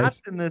these guys.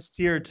 Scott's in this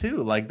tier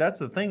too. Like, that's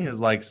the thing,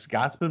 is like,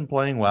 Scott's been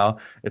playing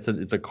well. It's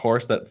a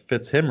course that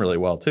fits him really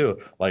well too.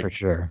 Like, for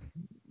sure.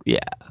 Yeah.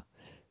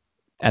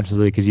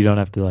 Absolutely, because you don't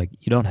have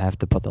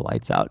to put the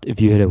lights out.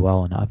 If you hit it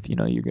well enough,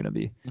 you're gonna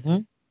be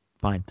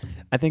Fine.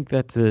 I think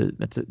that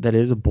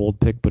is a bold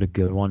pick, but a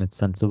good one. It's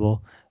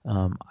sensible.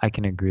 I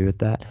can agree with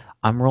that.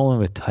 I'm rolling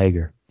with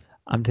Tiger.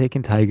 I'm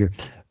taking Tiger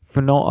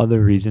for no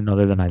other reason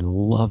other than I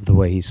love the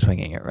way he's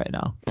swinging it right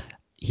now.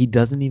 He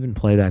doesn't even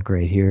play that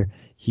great here.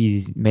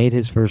 He's made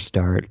his first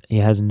start. He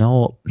has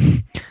no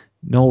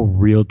no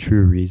real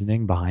true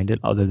reasoning behind it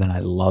other than I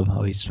love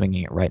how he's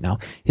swinging it right now.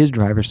 His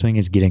driver swing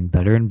is getting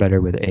better and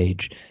better with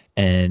age,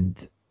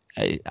 and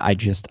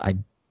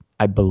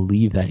I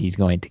believe that he's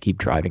going to keep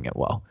driving it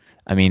well.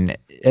 I mean,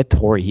 at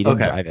Torrey, he didn't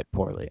drive it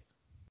poorly.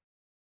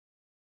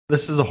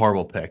 This is a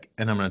horrible pick,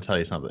 and I'm going to tell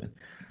you something.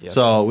 Yep.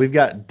 So we've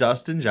got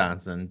Dustin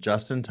Johnson,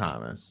 Justin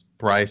Thomas,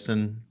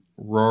 Bryson,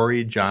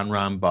 Rory, John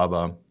Rahm,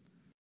 Bubba,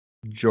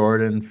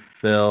 Jordan,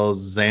 Phil,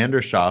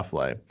 Xander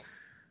Schauffele,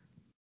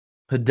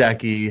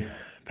 Hideki,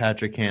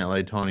 Patrick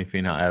Cantlay, Tony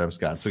Finau, Adam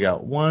Scott. So we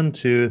got 1,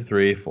 2,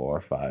 3, 4,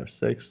 5,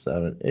 6,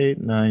 7,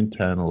 8, 9,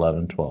 10,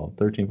 11, 12,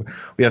 13.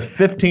 We have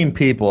 15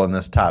 people in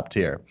this top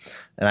tier.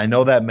 And I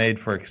know that made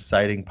for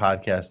exciting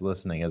podcast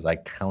listening as I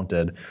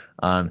counted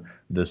on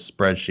the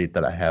spreadsheet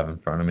that I have in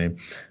front of me.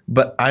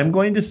 But I'm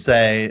going to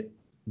say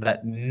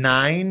that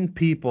 9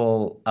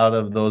 people out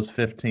of those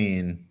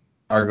 15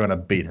 are going to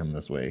beat him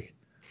this week.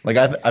 Like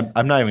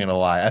I'm not even gonna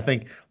lie. I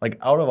think like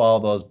out of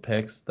all those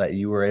picks that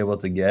you were able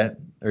to get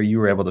or you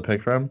were able to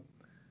pick from,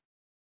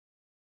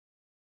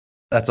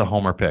 that's a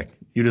homer pick.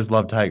 You just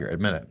love Tiger.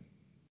 Admit it.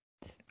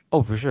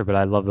 Oh, for sure. But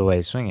I love the way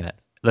he's swinging it.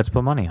 Let's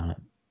put money on it.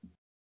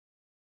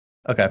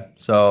 Okay,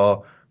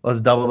 so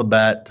let's double the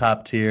bet.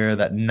 Top tier.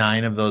 That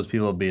 9 of those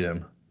people beat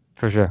him.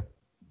 For sure.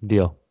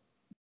 Deal.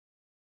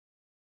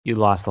 You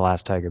lost the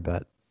last Tiger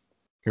bet.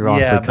 You're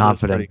awfully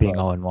confident being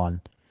 0-1.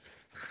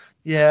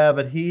 Yeah,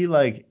 but he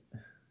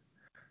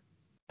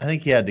I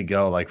think he had to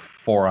go like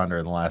 4 under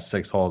in the last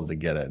 6 holes to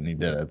get it, and he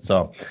did it.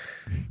 So,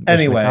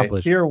 anyway,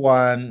 tier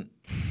 1,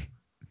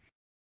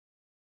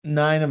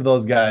 9 of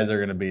those guys are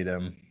going to beat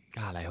him.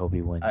 God, I hope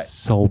he wins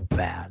so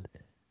bad.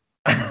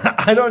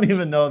 I don't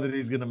even know that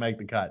he's going to make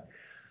the cut.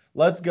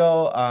 Let's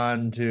go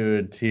on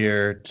to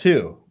tier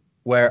 2,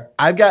 where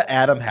I've got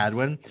Adam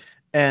Hadwin,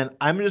 and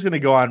I'm just going to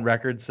go on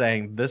record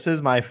saying this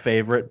is my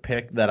favorite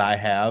pick that I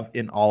have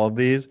in all of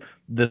these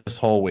this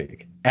whole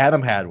week.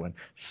 Adam Hadwin,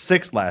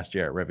 6th last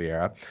year at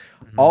Riviera.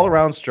 Mm-hmm.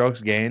 All-around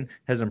strokes gain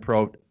has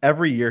improved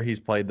every year he's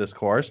played this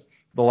course.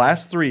 The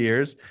last 3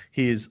 years,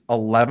 he's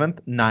 11th,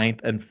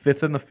 9th, and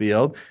 5th in the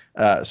field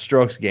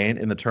strokes gain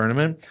in the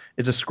tournament.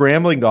 It's a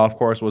scrambling golf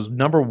course, was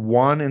number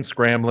 1 in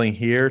scrambling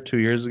here 2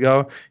 years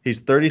ago. He's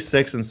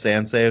 36 in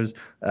sand saves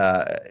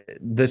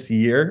this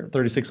year,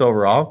 36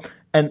 overall.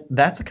 And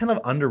that's a kind of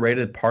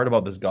underrated part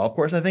about this golf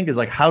course, I think, is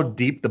like how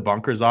deep the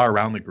bunkers are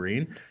around the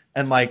green.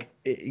 And like,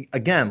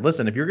 again,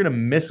 listen, if you're going to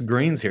miss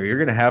greens here, you're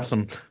going to have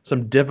some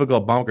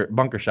difficult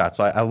bunker shots.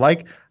 So I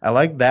like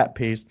that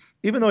piece.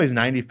 Even though he's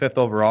 95th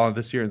overall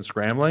this year in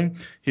scrambling,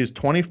 he's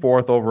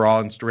 24th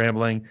overall in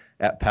scrambling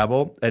at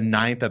Pebble and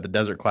 9th at the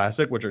Desert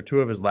Classic, which are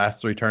 2 of his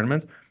last 3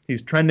 tournaments.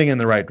 He's trending in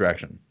the right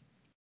direction.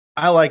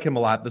 I like him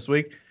a lot this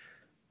week.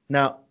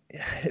 Now,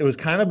 it was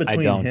kind of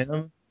between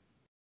him.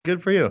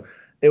 Good for you.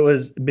 It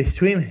was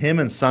between him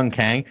and Sung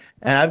Kang,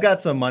 and I've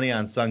got some money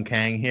on Sung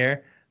Kang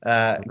here.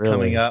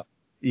 Coming up.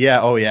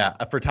 Yeah, oh yeah.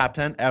 For top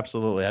 10,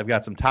 absolutely. I've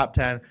got some top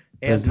 10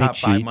 and top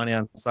 5 money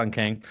on Sung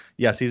Kang.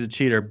 Yes, he's a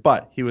cheater,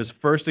 but he was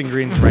first in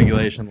greens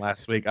regulation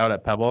last week out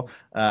at Pebble,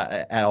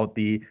 at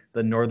the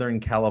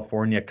Northern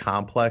California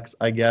complex,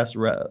 I guess.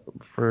 It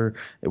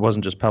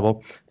wasn't just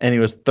Pebble. And he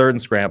was 3rd in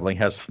scrambling,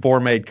 has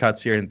 4 made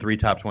cuts here and 3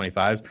 top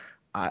 25s.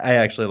 I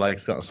actually like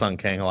Sung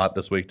Kang a lot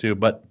this week too,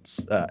 but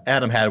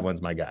Adam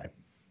Hadwin's my guy.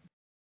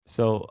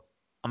 So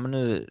I'm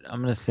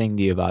gonna sing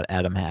to you about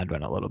Adam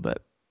Hadwin a little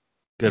bit.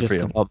 Good for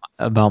you.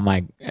 About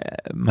my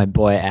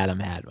boy Adam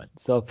Hadwin.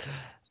 So,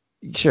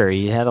 sure,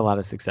 he had a lot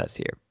of success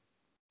here,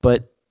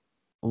 but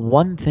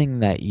one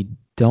thing that you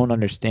don't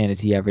understand is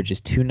he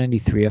averages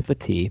 293 off the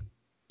tee.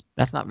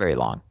 That's not very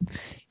long.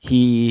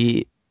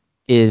 He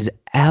is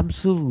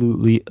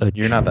absolutely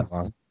You're not that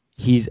long.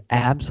 He's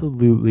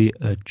absolutely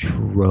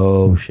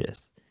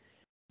atrocious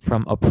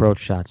from approach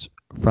shots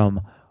from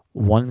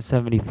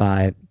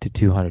 175 to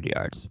 200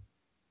 yards.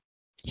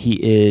 He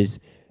is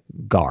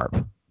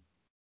garb.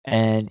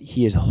 And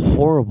he is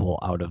horrible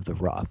out of the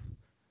rough.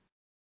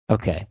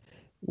 Okay,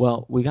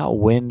 well, we got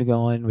wind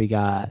going. We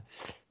got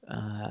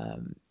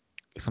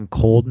some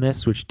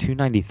coldness, which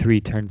 293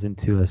 turns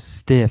into a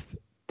stiff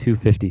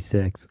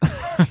 256.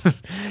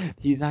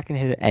 He's not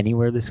going to hit it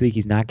anywhere this week.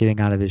 He's not getting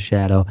out of his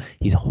shadow.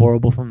 He's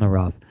horrible from the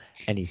rough,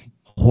 and he's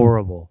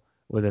horrible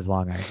with his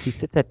long irons. He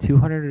sits at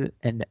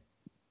 210th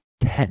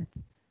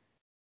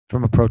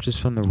from approaches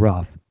from the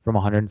rough from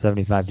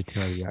 175 to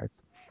 200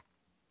 yards.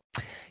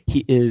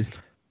 He is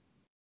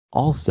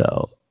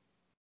also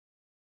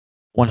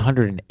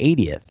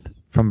 180th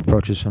from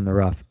approaches from the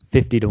rough,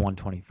 50 to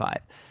 125.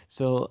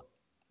 So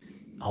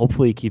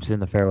hopefully he keeps it in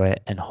the fairway,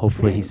 and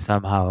hopefully he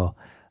somehow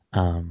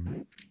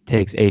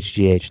takes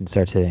HGH and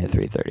starts hitting at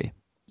 330.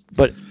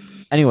 But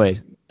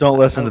anyways, don't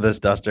listen to this,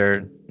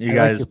 Duster. You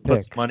guys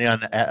put some money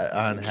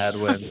on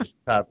Hadwin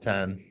top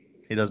 10.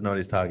 He doesn't know what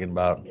he's talking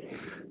about.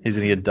 He's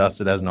gonna get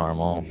dusted as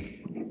normal.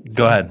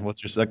 Go ahead.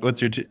 What's your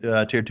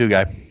tier 2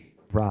 guy?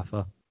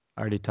 Rafa. I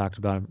already talked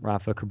about him.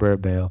 Rafa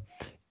Cabrera-Bello.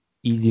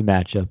 Easy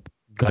matchup.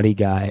 Gutty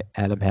guy.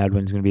 Adam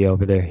Hadwin's going to be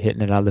over there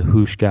hitting it out of the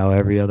Hushkow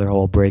every other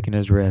hole, breaking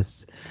his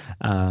wrists.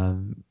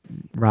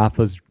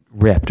 Rafa's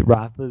ripped.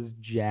 Rafa's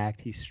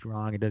jacked. He's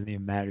strong. It doesn't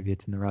even matter if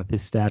it's in the rough.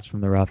 His stats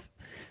from the rough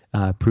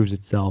proves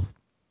itself.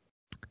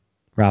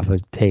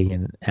 Rafa's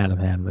taking Adam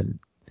Hadwin.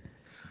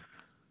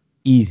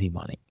 Easy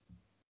money.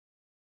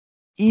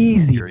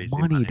 Easy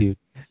money, dude.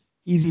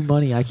 Easy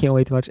money. I can't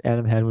wait to watch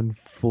Adam Hadwin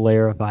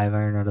flare a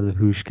 5-iron out of the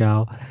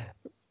Hushkow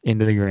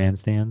into the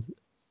grandstands.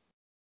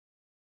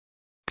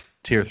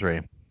 Tier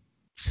 3.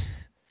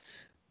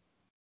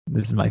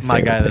 This is my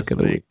guy this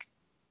week.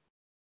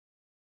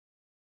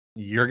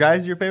 Your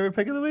guy's your favorite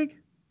pick of the week?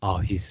 Oh,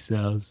 he's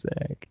so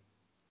sick.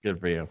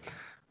 Good for you.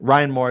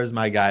 Ryan Moore is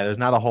my guy. There's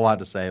not a whole lot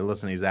to say.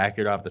 Listen, he's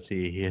accurate off the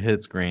tee. He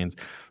hits greens.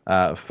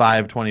 5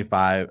 top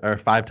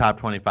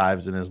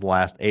 25s in his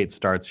last 8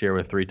 starts here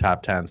with 3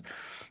 top 10s.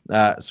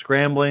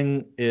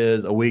 Scrambling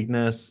is a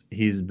weakness.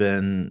 He's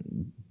been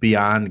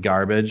beyond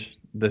garbage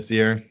this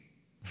year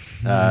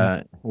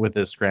with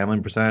his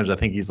scrambling percentage. I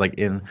think he's like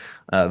in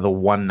the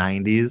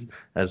 190s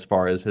as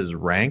far as his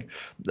rank.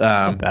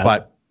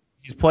 But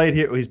he's played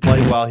here. He's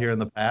played well here in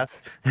the past.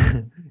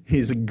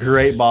 He's a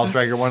great ball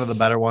striker, one of the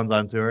better ones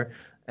on tour.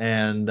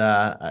 And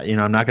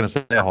I'm not going to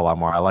say a whole lot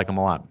more. I like him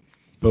a lot.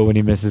 But when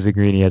he misses a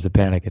green, he has a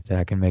panic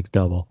attack and makes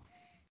double.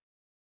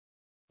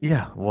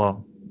 Yeah,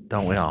 well,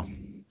 don't we all?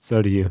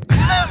 So do you.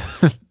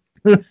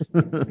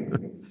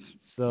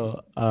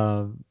 So,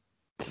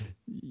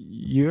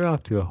 you're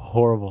off to a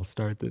horrible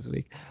start this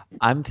week.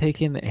 I'm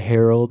taking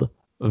Harold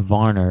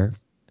Varner,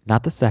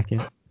 not the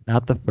second,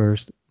 not the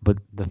first, but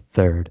the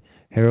third.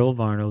 Harold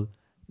Varner,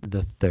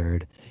 the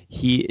third.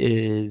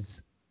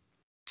 He's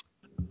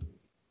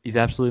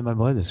absolutely my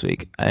boy this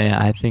week.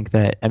 I think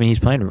that, he's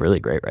playing really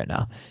great right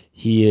now.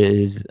 He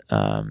is,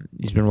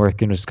 he's been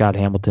working with Scott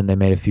Hamilton. They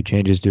made a few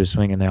changes to his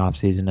swing in the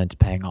offseason, and it's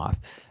paying off.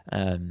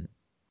 And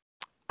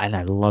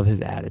I love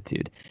his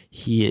attitude.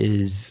 He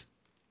is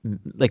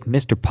like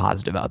Mr.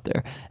 Positive out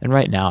there. And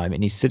right now,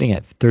 he's sitting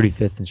at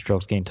 35th in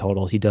strokes gained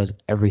total. He does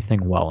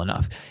everything well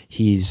enough.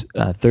 He's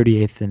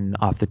 38th in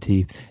off the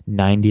tee,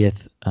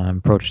 90th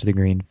approach to the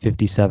green,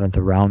 57th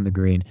around the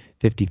green,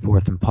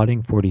 54th in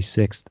putting,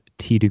 46th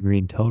tee to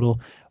green total,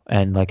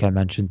 and like I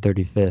mentioned,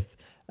 35th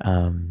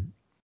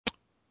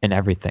in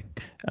everything.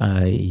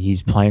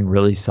 He's playing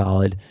really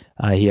solid.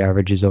 He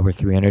averages over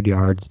 300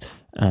 yards,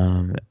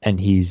 and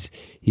he's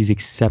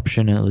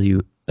exceptionally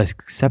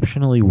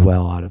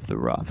well out of the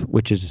rough,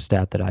 which is a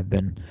stat that I've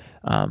been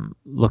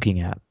looking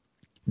at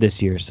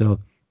this year.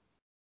 So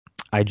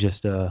I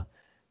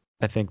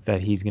think that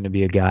he's going to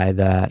be a guy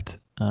that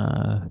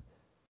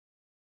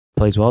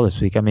plays well this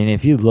week.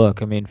 If you look,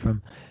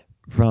 from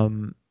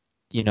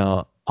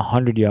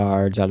 100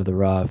 yards out of the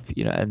rough,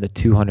 and the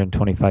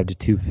 225 to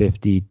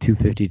 250,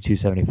 250 to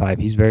 275,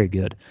 he's very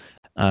good.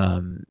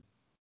 And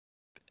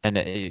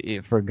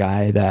for a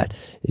guy that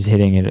is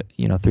hitting it,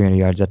 300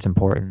 yards, that's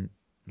important.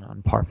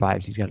 On par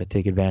 5s, he's got to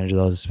take advantage of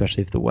those,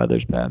 especially if the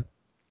weather's bad.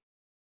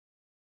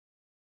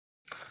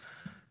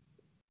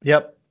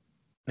 Yep.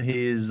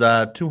 He's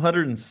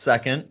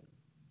 202nd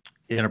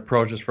in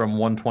approaches from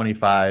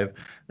 125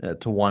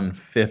 to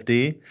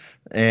 150,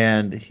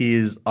 and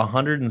he's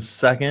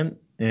 102nd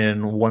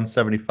in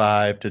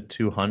 175 to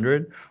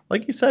 200.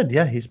 Like you said,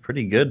 yeah, he's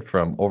pretty good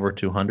from over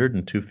 200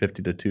 and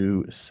 250 to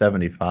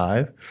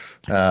 275.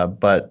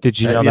 But did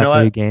you know that's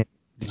how you gain?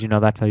 Did you know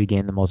that's how you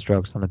gain the most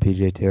strokes on the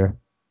PGA Tour?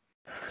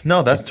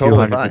 No, that's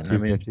totally fine.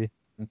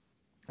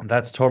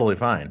 That's totally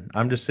fine.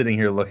 I'm just sitting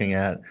here looking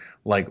at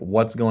like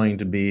what's going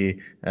to be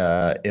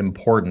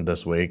important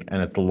this week,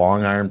 and it's the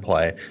long iron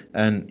play.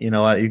 And you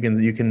know what? You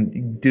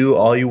can do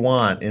all you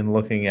want in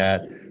looking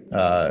at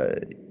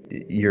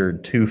your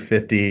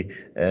 250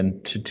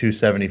 and to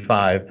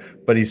 275,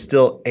 but he's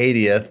still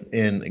 80th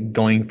in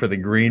going for the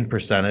green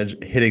percentage,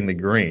 hitting the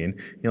green.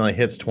 He only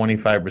hits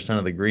 25%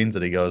 of the greens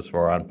that he goes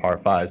for on par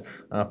 5s.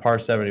 On a par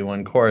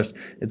 71 course,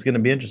 it's going to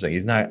be interesting.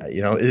 He's not,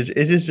 it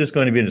is just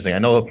going to be interesting. I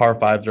know the par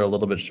 5s are a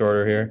little bit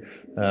shorter here.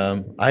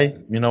 I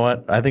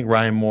think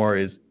Ryan Moore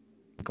is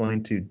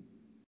going to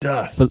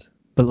dust.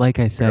 But like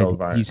I said,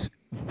 he's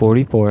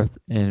 44th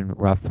in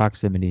rough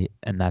proximity,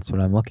 and that's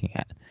what I'm looking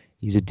at.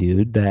 He's a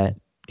dude that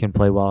can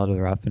play well out of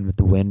the rough, and with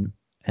the wind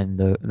and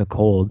the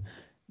cold,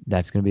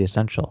 that's going to be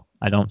essential.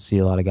 I don't see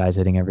a lot of guys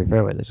hitting every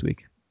fairway this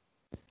week,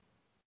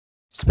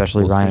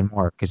 especially Ryan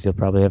Moore, because he'll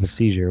probably have a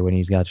seizure when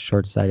he's got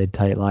short-sighted,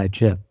 tight lie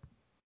chip.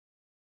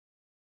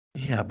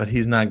 Yeah, but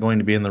he's not going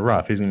to be in the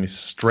rough. He's going to be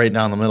straight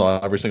down the middle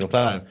every single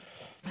time.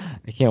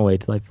 I can't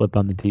wait till I flip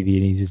on the TV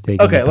and he's just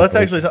taking. Okay, let's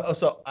actually.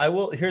 So I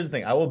will. Here's the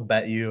thing. I will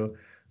bet you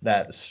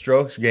that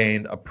strokes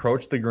gained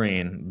approach the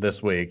green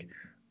this week.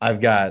 I've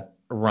got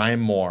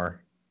Ryan Moore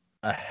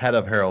ahead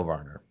of Harold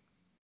Varner.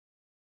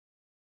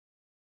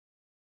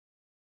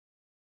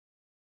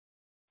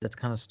 That's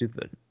kind of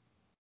stupid.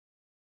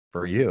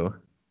 For you?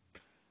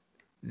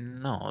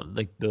 No,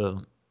 like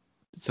the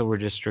So we're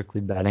just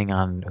strictly betting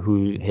on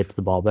who hits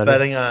the ball better?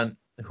 Betting on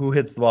who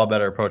hits the ball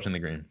better approaching the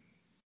green.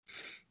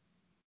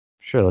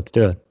 Sure, let's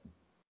do it.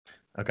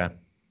 Okay.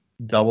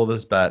 Double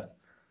this bet.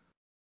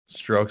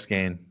 Strokes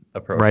gain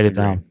approach Write the it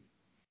down. green.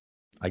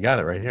 I got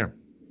it right here.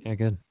 Yeah,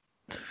 good.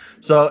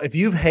 So if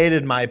you've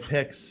hated my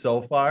picks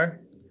so far,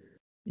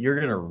 you're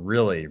going to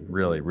really,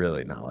 really,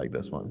 really not like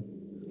this one.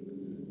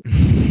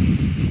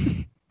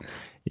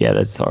 Yeah,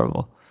 that's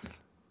horrible.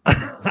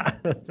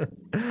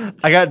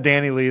 I got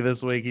Danny Lee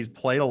this week. He's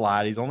played a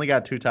lot. He's only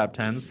got 2 top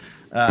 10s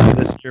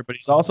this year, but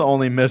he's also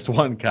only missed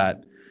 1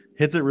 cut.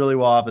 Hits it really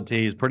well off the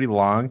tee. He's pretty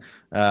long.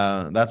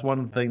 That's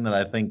one thing that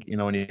I think,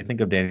 when you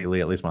think of Danny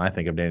Lee, at least when I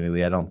think of Danny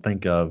Lee, I don't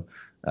think of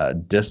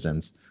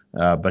distance.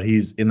 But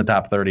he's in the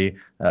top 30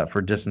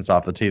 for distance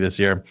off the tee this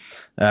year.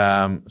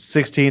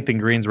 16th in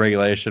greens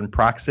regulation.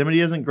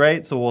 Proximity isn't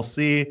great, so we'll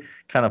see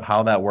kind of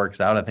how that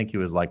works out. I think he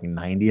was like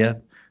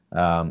 90th.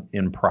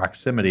 In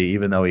proximity,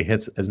 even though he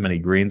hits as many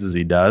greens as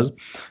he does.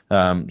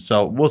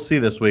 So we'll see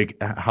this week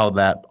how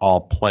that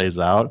all plays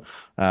out.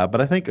 But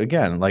I think,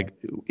 again, like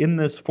in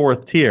this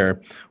 4th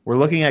tier, we're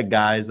looking at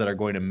guys that are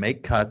going to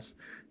make cuts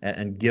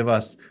and give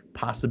us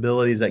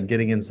possibilities at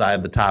getting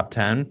inside the top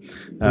 10.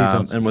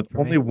 And with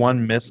only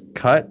 1 missed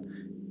cut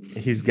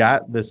he's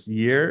got this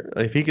year,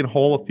 if he can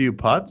hole a few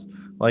putts,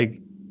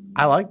 like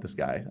I like this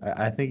guy.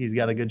 I think he's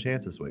got a good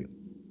chance this week.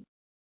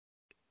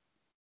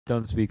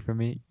 Don't speak for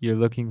me. You're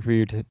looking for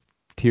your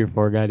tier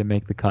 4 guy to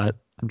make the cut.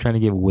 I'm trying to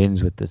get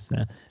wins with this.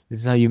 This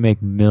is how you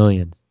make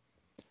millions.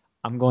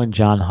 I'm going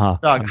John Huh.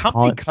 Dog, how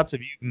many cuts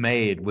have you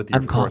made with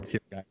your 4th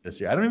tier guy this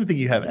year? I don't even think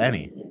you have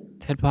any.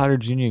 Ted Potter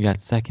Jr. got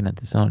 2nd at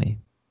the Sony.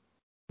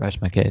 Rest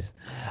my case.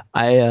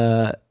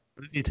 What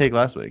did you take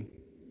last week?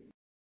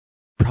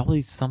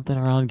 Probably something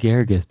around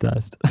Garrigus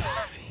dust.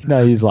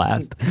 No, he's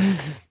last.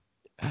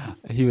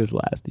 He was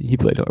last. He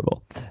played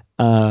horrible.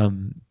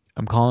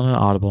 I'm calling an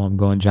audible. I'm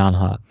going John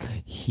Huh.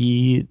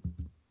 He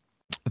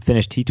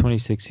finished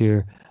T26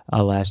 here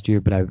last year,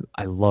 but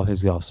I love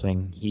his golf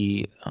swing.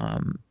 He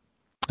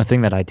a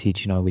thing that I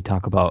teach, we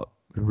talk about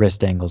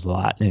wrist angles a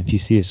lot, and if you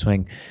see his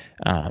swing,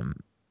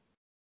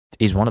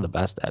 he's one of the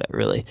best at it,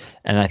 really.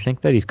 And I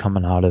think that he's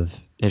coming out of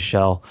his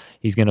shell.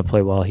 He's going to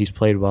play well. He's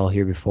played well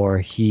here before.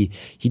 He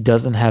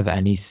doesn't have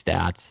any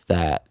stats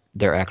that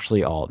they're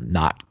actually all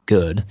not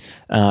good.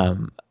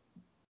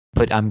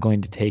 But I'm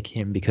going to take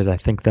him because I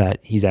think that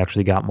he's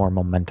actually got more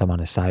momentum on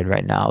his side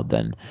right now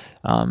than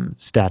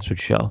stats would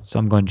show. So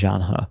I'm going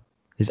John Huh.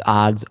 His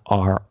odds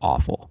are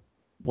awful.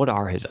 What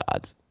are his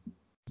odds?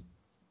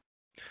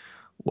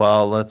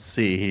 Well, let's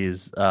see.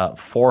 He's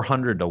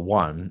 400 to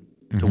 1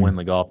 to win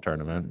the golf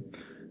tournament.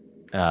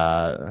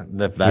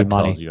 If that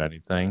tells you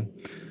anything.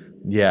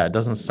 Yeah, it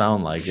doesn't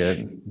sound like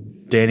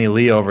it. Danny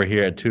Lee over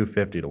here at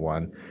 250 to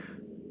 1.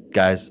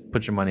 Guys,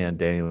 put your money on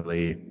Danny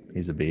Lee.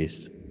 He's a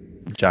beast.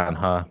 John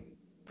Huh.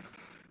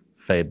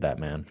 Fade that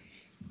man.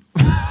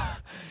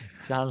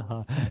 John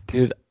Huh.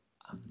 Dude.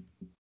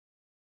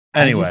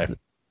 Anyway.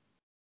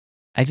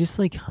 I just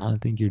kind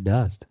of think you're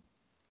dust.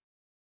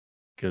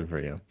 Good for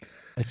you.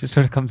 It's just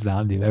what it comes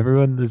down to.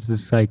 Everyone is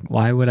just like,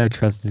 why would I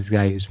trust this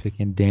guy who's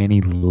picking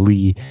Danny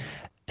Lee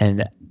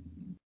and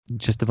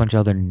just a bunch of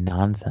other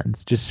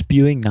nonsense, just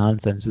spewing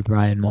nonsense with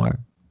Ryan Moore?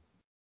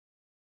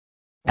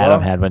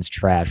 Adam Hadwin's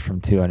trash from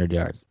 200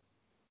 yards.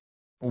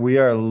 We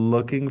are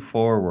looking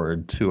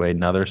forward to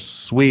another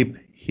sweep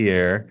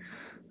here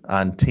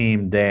on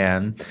Team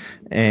Dan.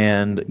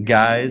 And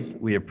guys,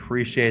 we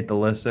appreciate the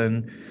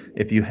listen.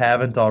 If you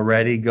haven't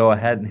already, go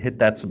ahead and hit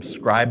that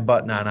subscribe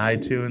button on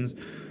iTunes.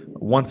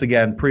 Once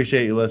again,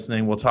 appreciate you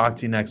listening. We'll talk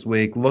to you next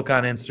week. Look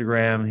on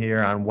Instagram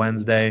here on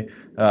Wednesday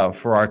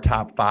for our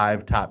top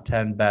 5, top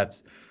 10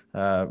 bets.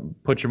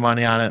 Put your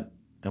money on it,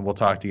 and we'll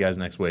talk to you guys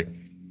next week.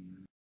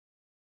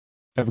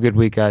 Have a good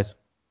week, guys.